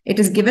Pada, it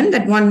is given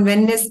that one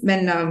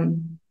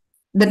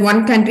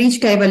can reach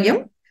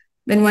Kaivalyam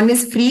when one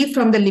is free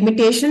from the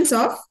limitations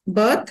of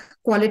birth,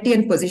 quality,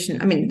 and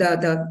position. I mean,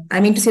 I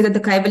mean to say that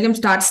the Kaivalyam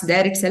starts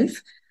there itself,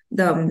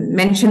 the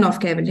mention of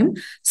Kaivalyam.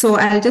 So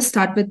I'll just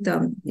start with,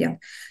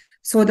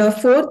 So the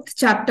fourth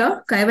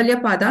chapter,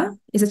 Kaivalya Pada,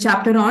 is a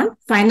chapter on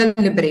final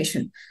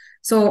liberation.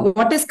 So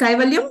what is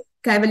Kaivalyam?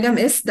 Kaivalyam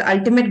is the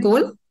ultimate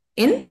goal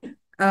in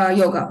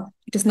yoga.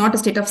 It is not a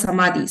state of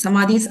samadhi.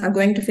 Samadhis are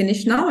going to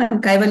finish now,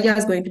 and Kaivalya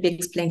is going to be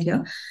explained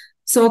here.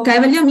 So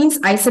Kaivalya means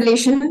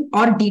isolation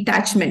or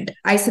detachment.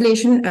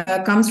 Isolation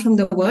comes from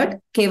the word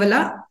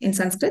Kevala in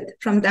Sanskrit.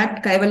 From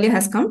that, Kaivalya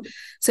has come.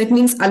 So it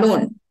means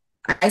alone,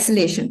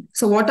 isolation.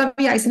 So what are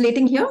we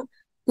isolating here?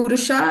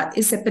 Purusha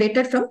is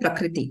separated from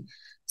Prakriti.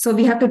 So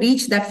we have to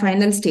reach that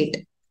final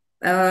state.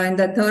 In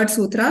the third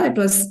sutra, it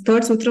was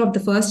third sutra of the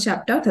first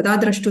chapter,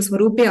 Tadadrashtu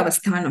Swarupe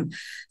Avasthanam.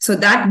 So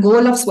that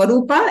goal of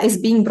Swarupa is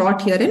being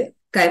brought here in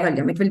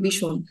Kaivalyam. It will be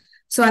shown.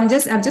 So I've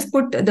just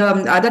put the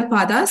other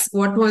padas.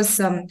 What was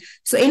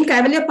so in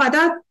Kaivalya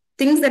Pada,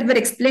 things that were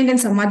explained in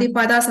Samadhi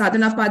Pada,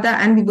 Sadhana Pada,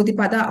 and Vibhuti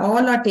Pada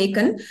all are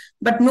taken,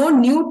 but no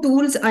new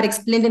tools are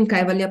explained in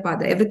Kaivalya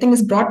Pada. Everything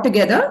is brought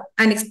together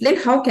and explained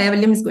how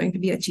Kaivalyam is going to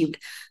be achieved.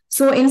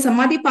 So in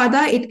Samadhi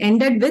Pada, it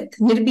ended with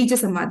Nirbija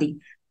Samadhi.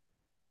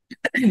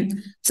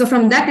 So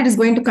from that, it is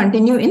going to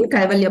continue in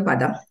Kaivalya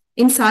Pada.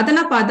 In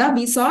Sadhana Pada,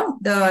 we saw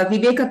the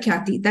Viveka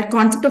Khyati. That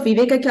concept of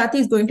Viveka Khyati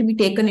is going to be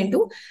taken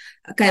into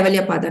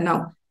Kaivalya Pada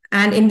now.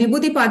 And in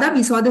Vibhuti Pada,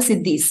 we saw the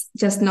Siddhis.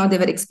 Just now they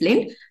were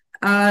explained.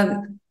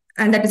 And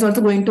that is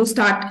also going to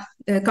start,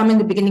 come in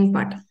the beginning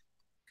part.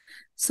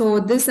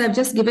 So this I've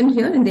just given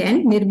here in the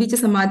end. Nirbija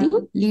Samadhi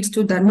leads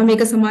to Dharma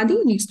Mega Samadhi,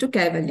 leads to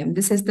Kaivalyam.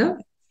 This is the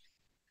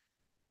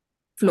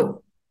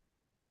flow.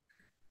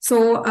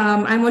 So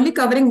I'm only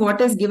covering what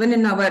is given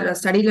in our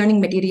study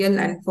learning material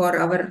and for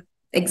our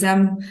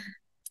exam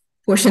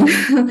portion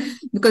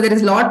because there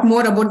is a lot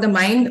more about the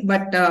mind,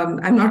 but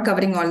I'm not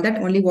covering all that,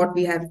 only what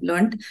we have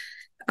learned.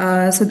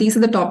 So these are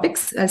the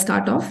topics. I'll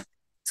start off.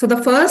 So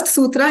the first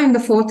sutra in the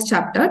fourth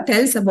chapter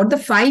tells about the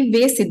 5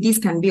 ways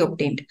siddhis can be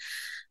obtained,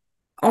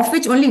 of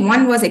which only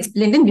one was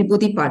explained in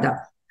Vibhuti Pada.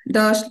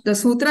 The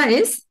sutra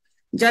is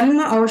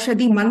Janma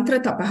Aushadhi Mantra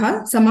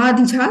Tapaha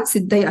Samadhija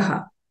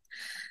Siddhayaha,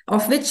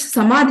 of which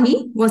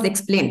Samadhi was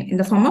explained in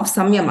the form of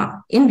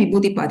Samyama in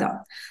Vibhuti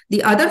Pada.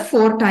 The other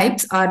 4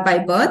 types are by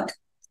birth,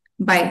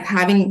 by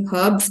having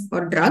herbs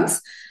or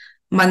drugs,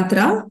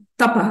 mantra,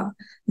 tapa.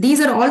 These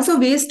are also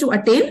ways to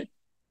attain.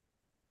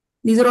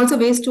 These are also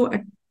ways to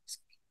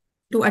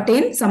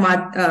attain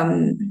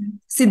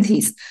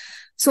siddhis.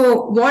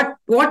 So what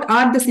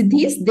are the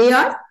siddhis? They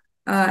are,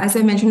 as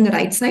I mentioned on the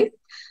right side,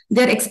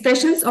 they are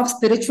expressions of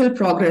spiritual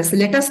progress.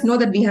 Let us know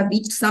that we have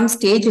reached some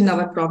stage in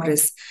our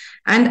progress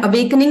and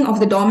awakening of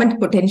the dormant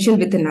potential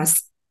within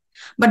us.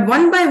 But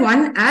one by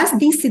one, as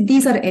these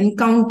siddhis are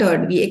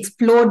encountered, we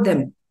explore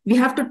them. We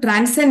have to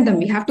transcend them.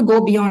 We have to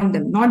go beyond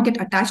them, not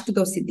get attached to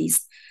those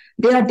siddhis.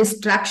 They are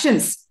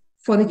distractions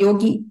for the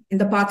yogi in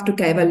the path to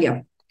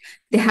Kaivalya.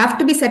 They have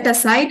to be set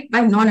aside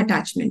by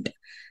non-attachment.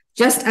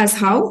 Just as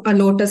how a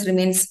lotus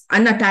remains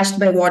unattached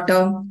by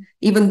water,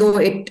 even though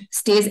it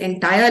stays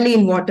entirely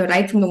in water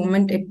right from the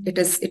moment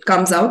it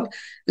comes out,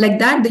 like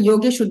that, the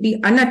yogi should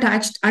be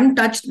unattached,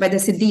 untouched by the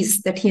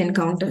siddhis that he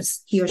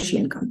or she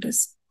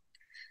encounters.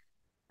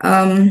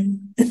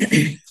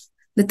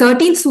 The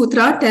 13th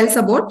sutra tells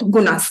about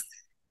gunas.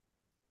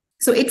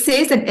 So it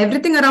says that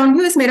everything around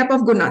you is made up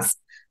of gunas.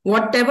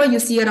 Whatever you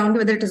see around you,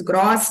 whether it is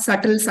gross,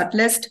 subtle,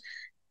 subtlest,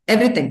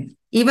 everything,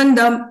 even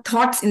the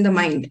thoughts in the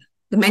mind,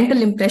 the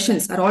mental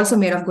impressions are also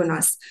made of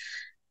gunas.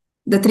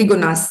 The 3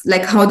 gunas,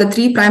 like how the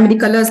 3 primary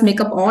colors make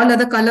up all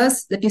other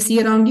colors that you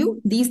see around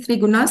you, these 3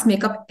 gunas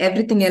make up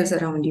everything else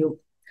around you.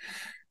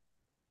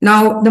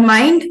 Now, the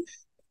mind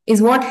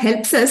is what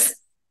helps us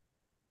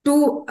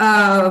to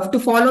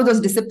follow those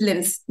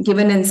disciplines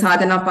given in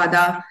Sadhana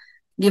Pada,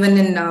 given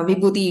in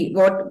Vibhuti.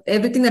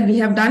 Everything that we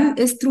have done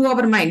is through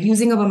our mind,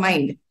 using our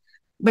mind.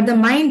 But the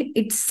mind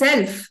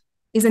itself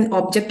is an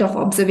object of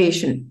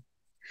observation.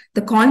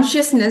 The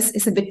consciousness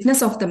is a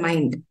witness of the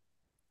mind.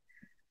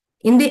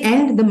 In the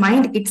end, the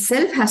mind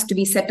itself has to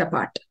be set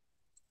apart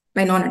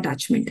by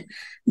non-attachment.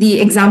 The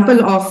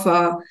example of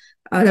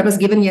that was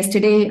given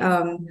yesterday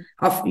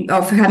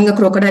of having a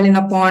crocodile in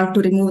a pond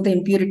to remove the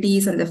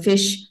impurities and the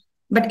fish.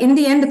 But in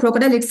the end, the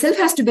crocodile itself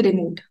has to be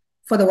removed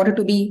for the water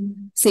to be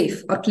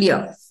safe or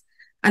clear.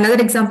 Another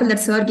example that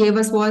Sir gave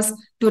us was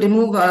to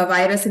remove a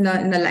virus in a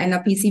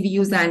PC. We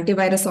use the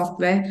antivirus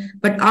software.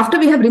 But after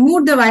we have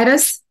removed the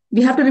virus,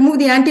 we have to remove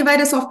the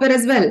antivirus software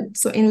as well.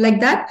 So in like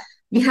that,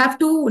 we have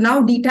to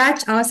now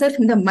detach ourselves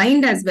from the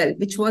mind as well,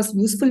 which was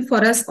useful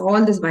for us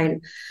all this while.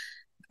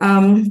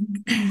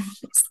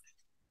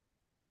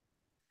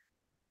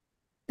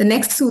 The The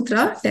next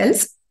sutra tells,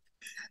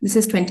 this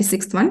is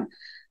 26th one,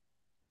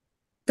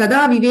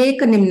 Tada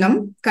viveka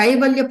nimnam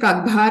kaivalya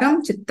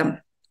pragbharam chittam.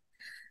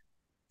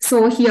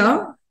 So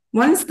here,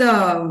 once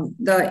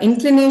the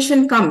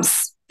inclination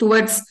comes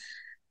towards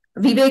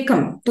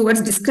vivekam,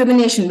 towards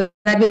discrimination,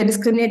 where we are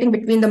discriminating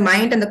between the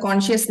mind and the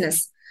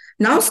consciousness,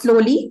 now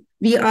slowly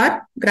we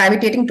are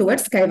gravitating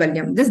towards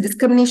kaivalyam. This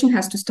discrimination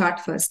has to start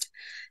first.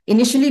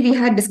 Initially, we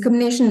had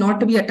discrimination not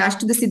to be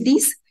attached to the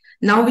siddhis.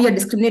 Now we are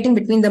discriminating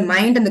between the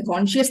mind and the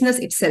consciousness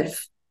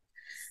itself.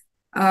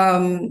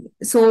 In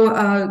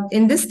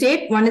this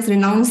state, one is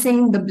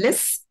renouncing the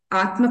bliss,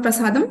 Atma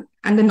Prasadam,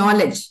 and the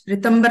knowledge,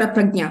 Ritambara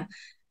Prajna,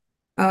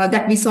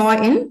 that we saw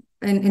in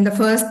the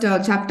first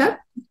chapter,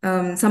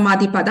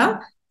 Samadhi Pada.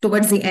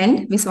 Towards the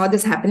end, we saw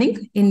this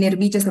happening in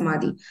Nirbija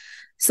Samadhi.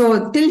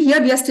 So till here,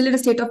 we are still in a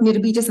state of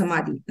Nirbija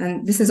Samadhi,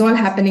 and this is all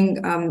happening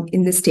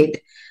in this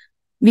state.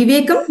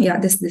 Vivekam, yeah,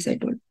 this I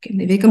told. Okay.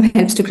 Vivekam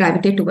helps to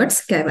gravitate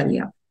towards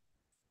Kaivalya.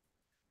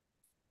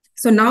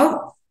 So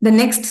now the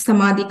next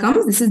Samadhi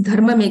comes. This is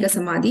Dharma Mega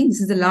Samadhi.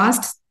 This is the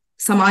last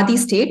Samadhi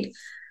state.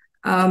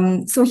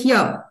 So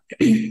here,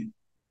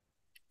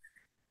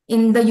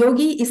 in the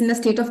yogi is in a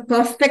state of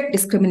perfect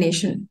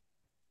discrimination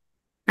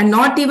and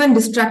not even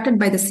distracted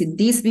by the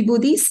siddhis,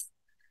 vibhudhis,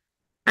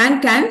 and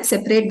can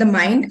separate the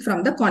mind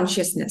from the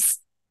consciousness.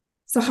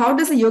 So how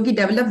does a yogi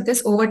develop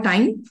this over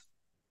time?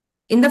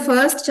 In the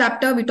first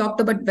chapter, we talked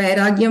about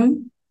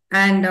Vairagyam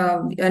and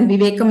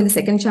Vivekam in the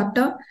second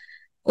chapter.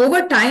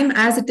 Over time,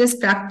 as it is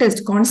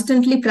practiced,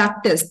 constantly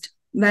practiced,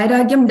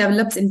 Vairagyam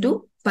develops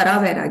into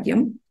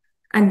Para-Vairagyam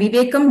and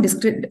Vivekam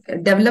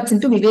develops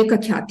into Viveka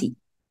Khyati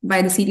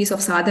by the series of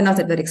sadhanas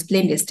that were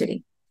explained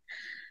yesterday.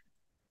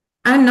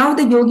 And now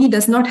the yogi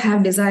does not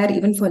have desire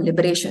even for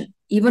liberation,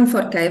 even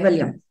for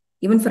Kaivalyam,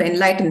 even for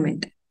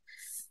enlightenment.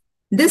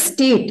 This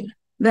state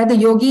where the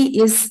yogi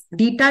is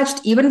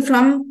detached even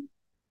from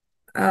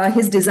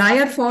his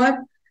desire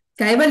for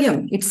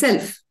Kaivalyam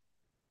itself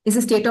is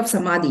a state of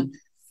Samadhi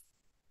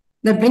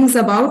that brings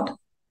about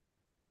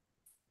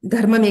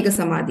Dharma Mega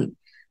Samadhi.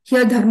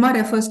 Here Dharma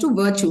refers to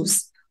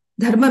virtues.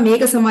 Dharma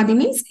Mega Samadhi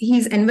means he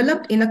is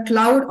enveloped in a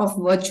cloud of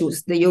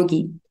virtues, the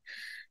yogi.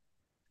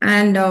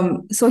 And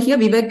so here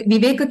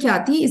Viveka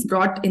Khyati is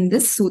brought in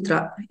this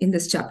sutra, in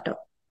this chapter.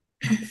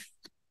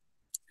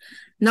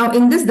 Now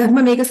in this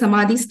Dharma Mega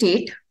Samadhi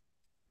state,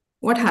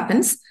 what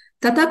happens?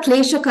 Tata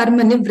klesha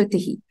karma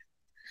nivritihi.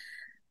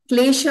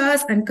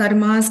 Kleshas and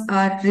karmas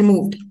are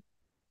removed.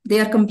 They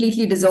are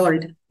completely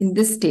dissolved in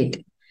this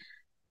state.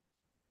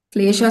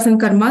 Kleshas and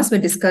karmas were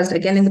discussed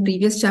again in the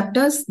previous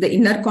chapters. The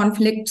inner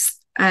conflicts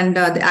and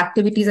the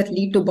activities that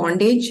lead to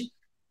bondage,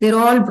 they're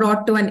all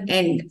brought to an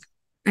end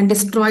and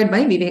destroyed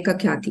by Viveka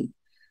Khyati.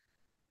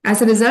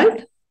 As a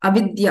result,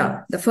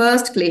 avidya, the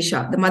first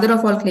klesha, the mother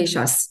of all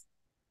kleshas,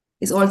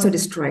 is also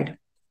destroyed.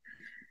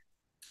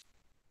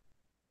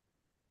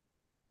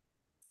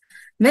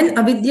 When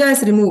avidya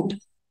is removed,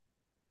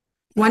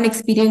 one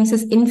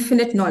experiences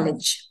infinite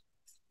knowledge.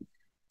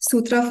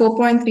 Sutra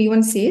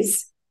 4.31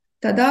 says,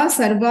 Tada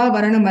sarva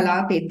varana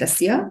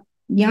malapetasya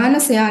jnana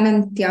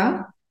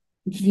sayanantya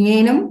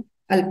jnenam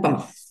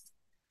alpam.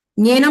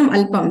 Jnenam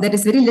alpam, there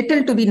is very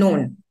little to be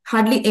known,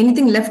 hardly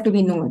anything left to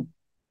be known.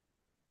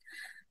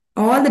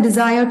 All the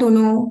desire to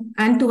know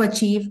and to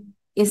achieve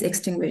is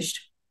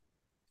extinguished.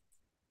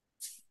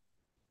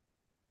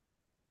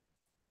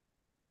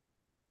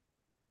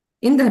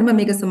 In Dharma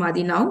Mega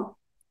Samadhi now,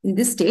 in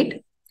this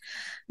state,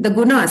 the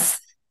gunas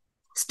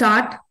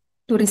start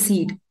to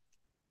recede.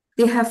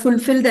 They have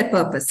fulfilled their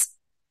purpose.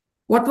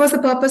 What was the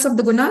purpose of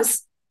the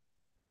gunas?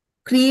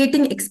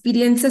 Creating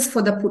experiences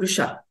for the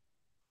Purusha.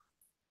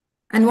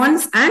 And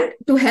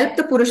to help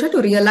the Purusha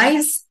to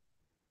realize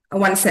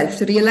oneself,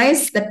 to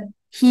realize that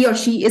he or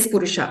she is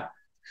Purusha.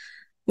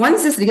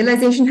 Once this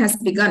realization has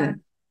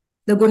begun,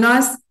 the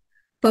gunas'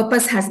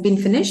 purpose has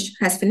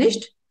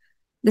finished.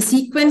 The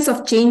sequence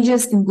of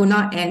changes in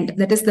guna end,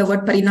 that is the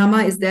word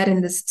parinama is there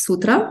in this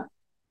sutra,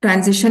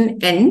 transition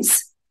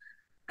ends,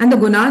 and the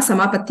guna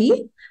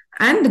samapati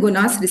and the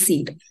gunas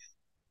recede.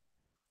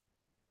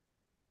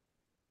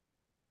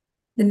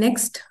 The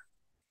next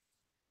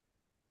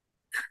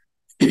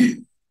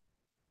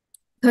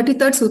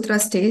 33rd sutra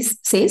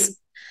says,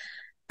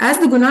 as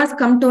the gunas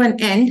come to an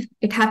end,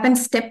 it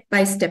happens step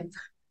by step.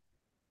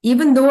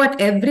 Even though at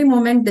every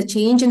moment the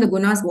change in the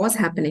gunas was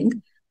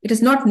happening, it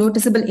is not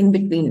noticeable in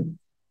between.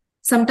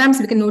 Sometimes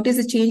we can notice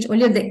the change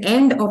only at the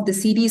end of the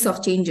series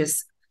of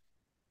changes.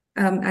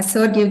 As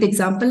Sir gave the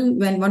example,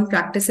 when one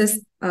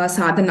practices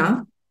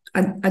sadhana,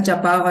 a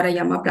japa or a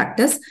yama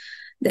practice,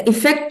 the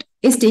effect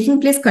is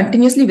taking place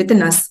continuously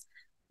within us,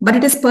 but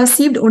it is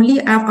perceived only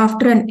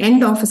after an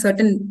end of a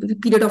certain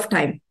period of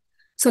time.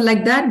 So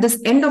like that, this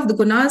end of the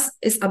gunas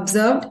is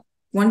observed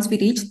once we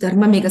reach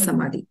Dharma Mega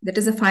Samadhi. That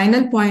is the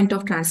final point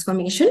of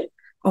transformation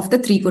of the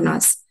three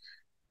gunas.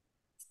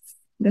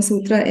 The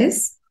sutra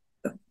is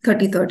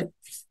 33rd.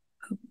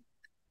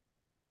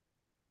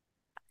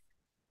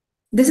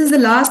 This is the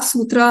last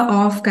sutra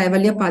of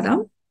Kaivalya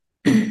Pada.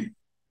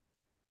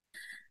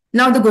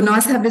 Now the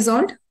gunas have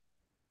resolved.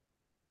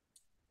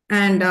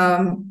 And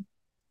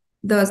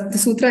the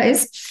sutra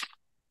is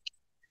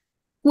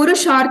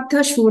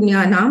Purushartha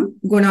Shunyanam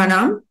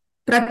Gunanam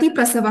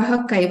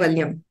Pratiprasavaha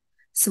Kaivalyam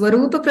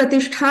Swarupa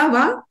Pratishtha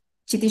Va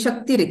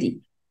Chitishakti Riti.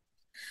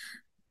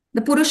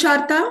 The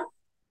Purushartha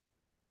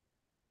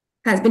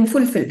has been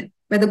fulfilled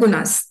by the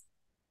gunas.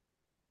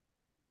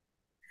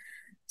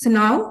 So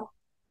now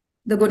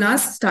the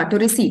gunas start to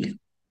recede,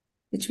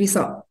 which we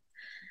saw.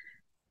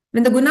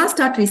 When the gunas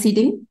start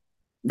receding,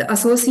 the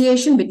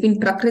association between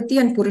Prakriti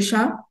and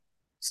Purusha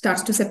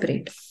starts to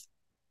separate.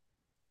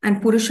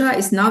 And Purusha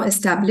is now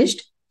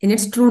established in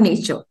its true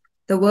nature.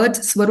 The words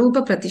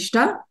Swarupa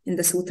Pratishta in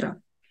the sutra.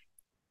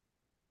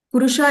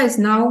 Purusha is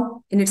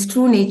now in its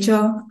true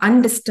nature,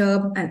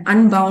 undisturbed and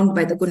unbound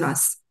by the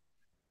gunas,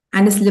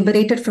 and is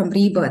liberated from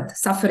rebirth,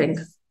 suffering,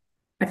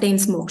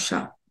 attains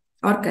moksha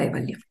or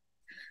kaivalya.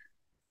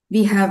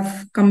 We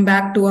have come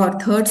back to our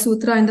third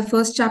sutra in the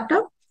first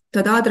chapter,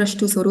 Tada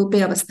Drashtu Swarupe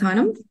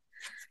Avasthanam.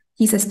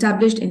 He's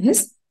established in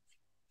the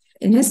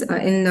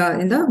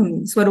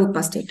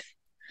Swarupa state.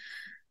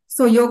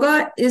 So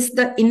yoga is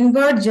the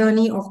inward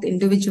journey of the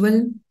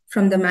individual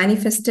from the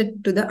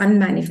manifested to the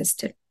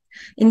unmanifested.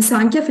 In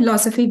Sankhya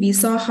philosophy, we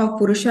saw how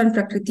Purusha and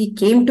Prakriti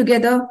came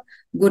together,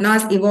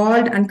 gunas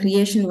evolved, and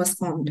creation was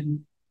formed.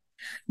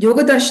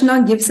 Yoga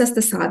Darshana gives us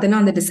the sadhana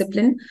and the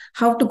discipline,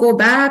 how to go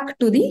back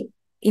to the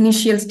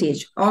initial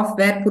stage of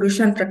where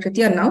Purusha and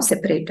Prakriti are now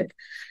separated.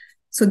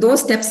 So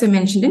those steps were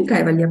mentioned in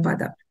Kaivalya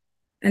Pada.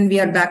 And we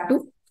are back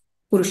to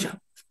Purusha.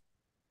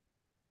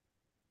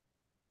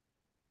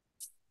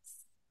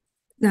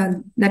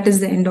 That is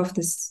the end of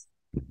this.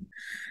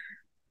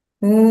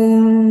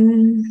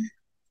 Om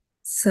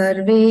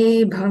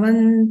Sarve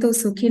Bhavantu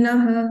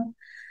Sukhinah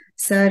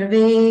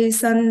Sarve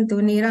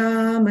Santu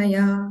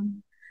Niramaya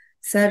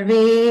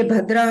Sarve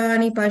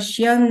Bhadrani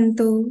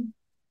Pashyantu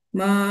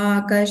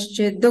Ma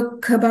Kaschid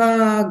Dukkha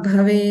Bhag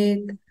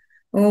Bhavet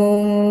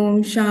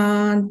Om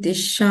Shanti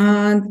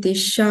Shanti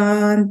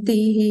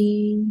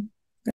Shanti.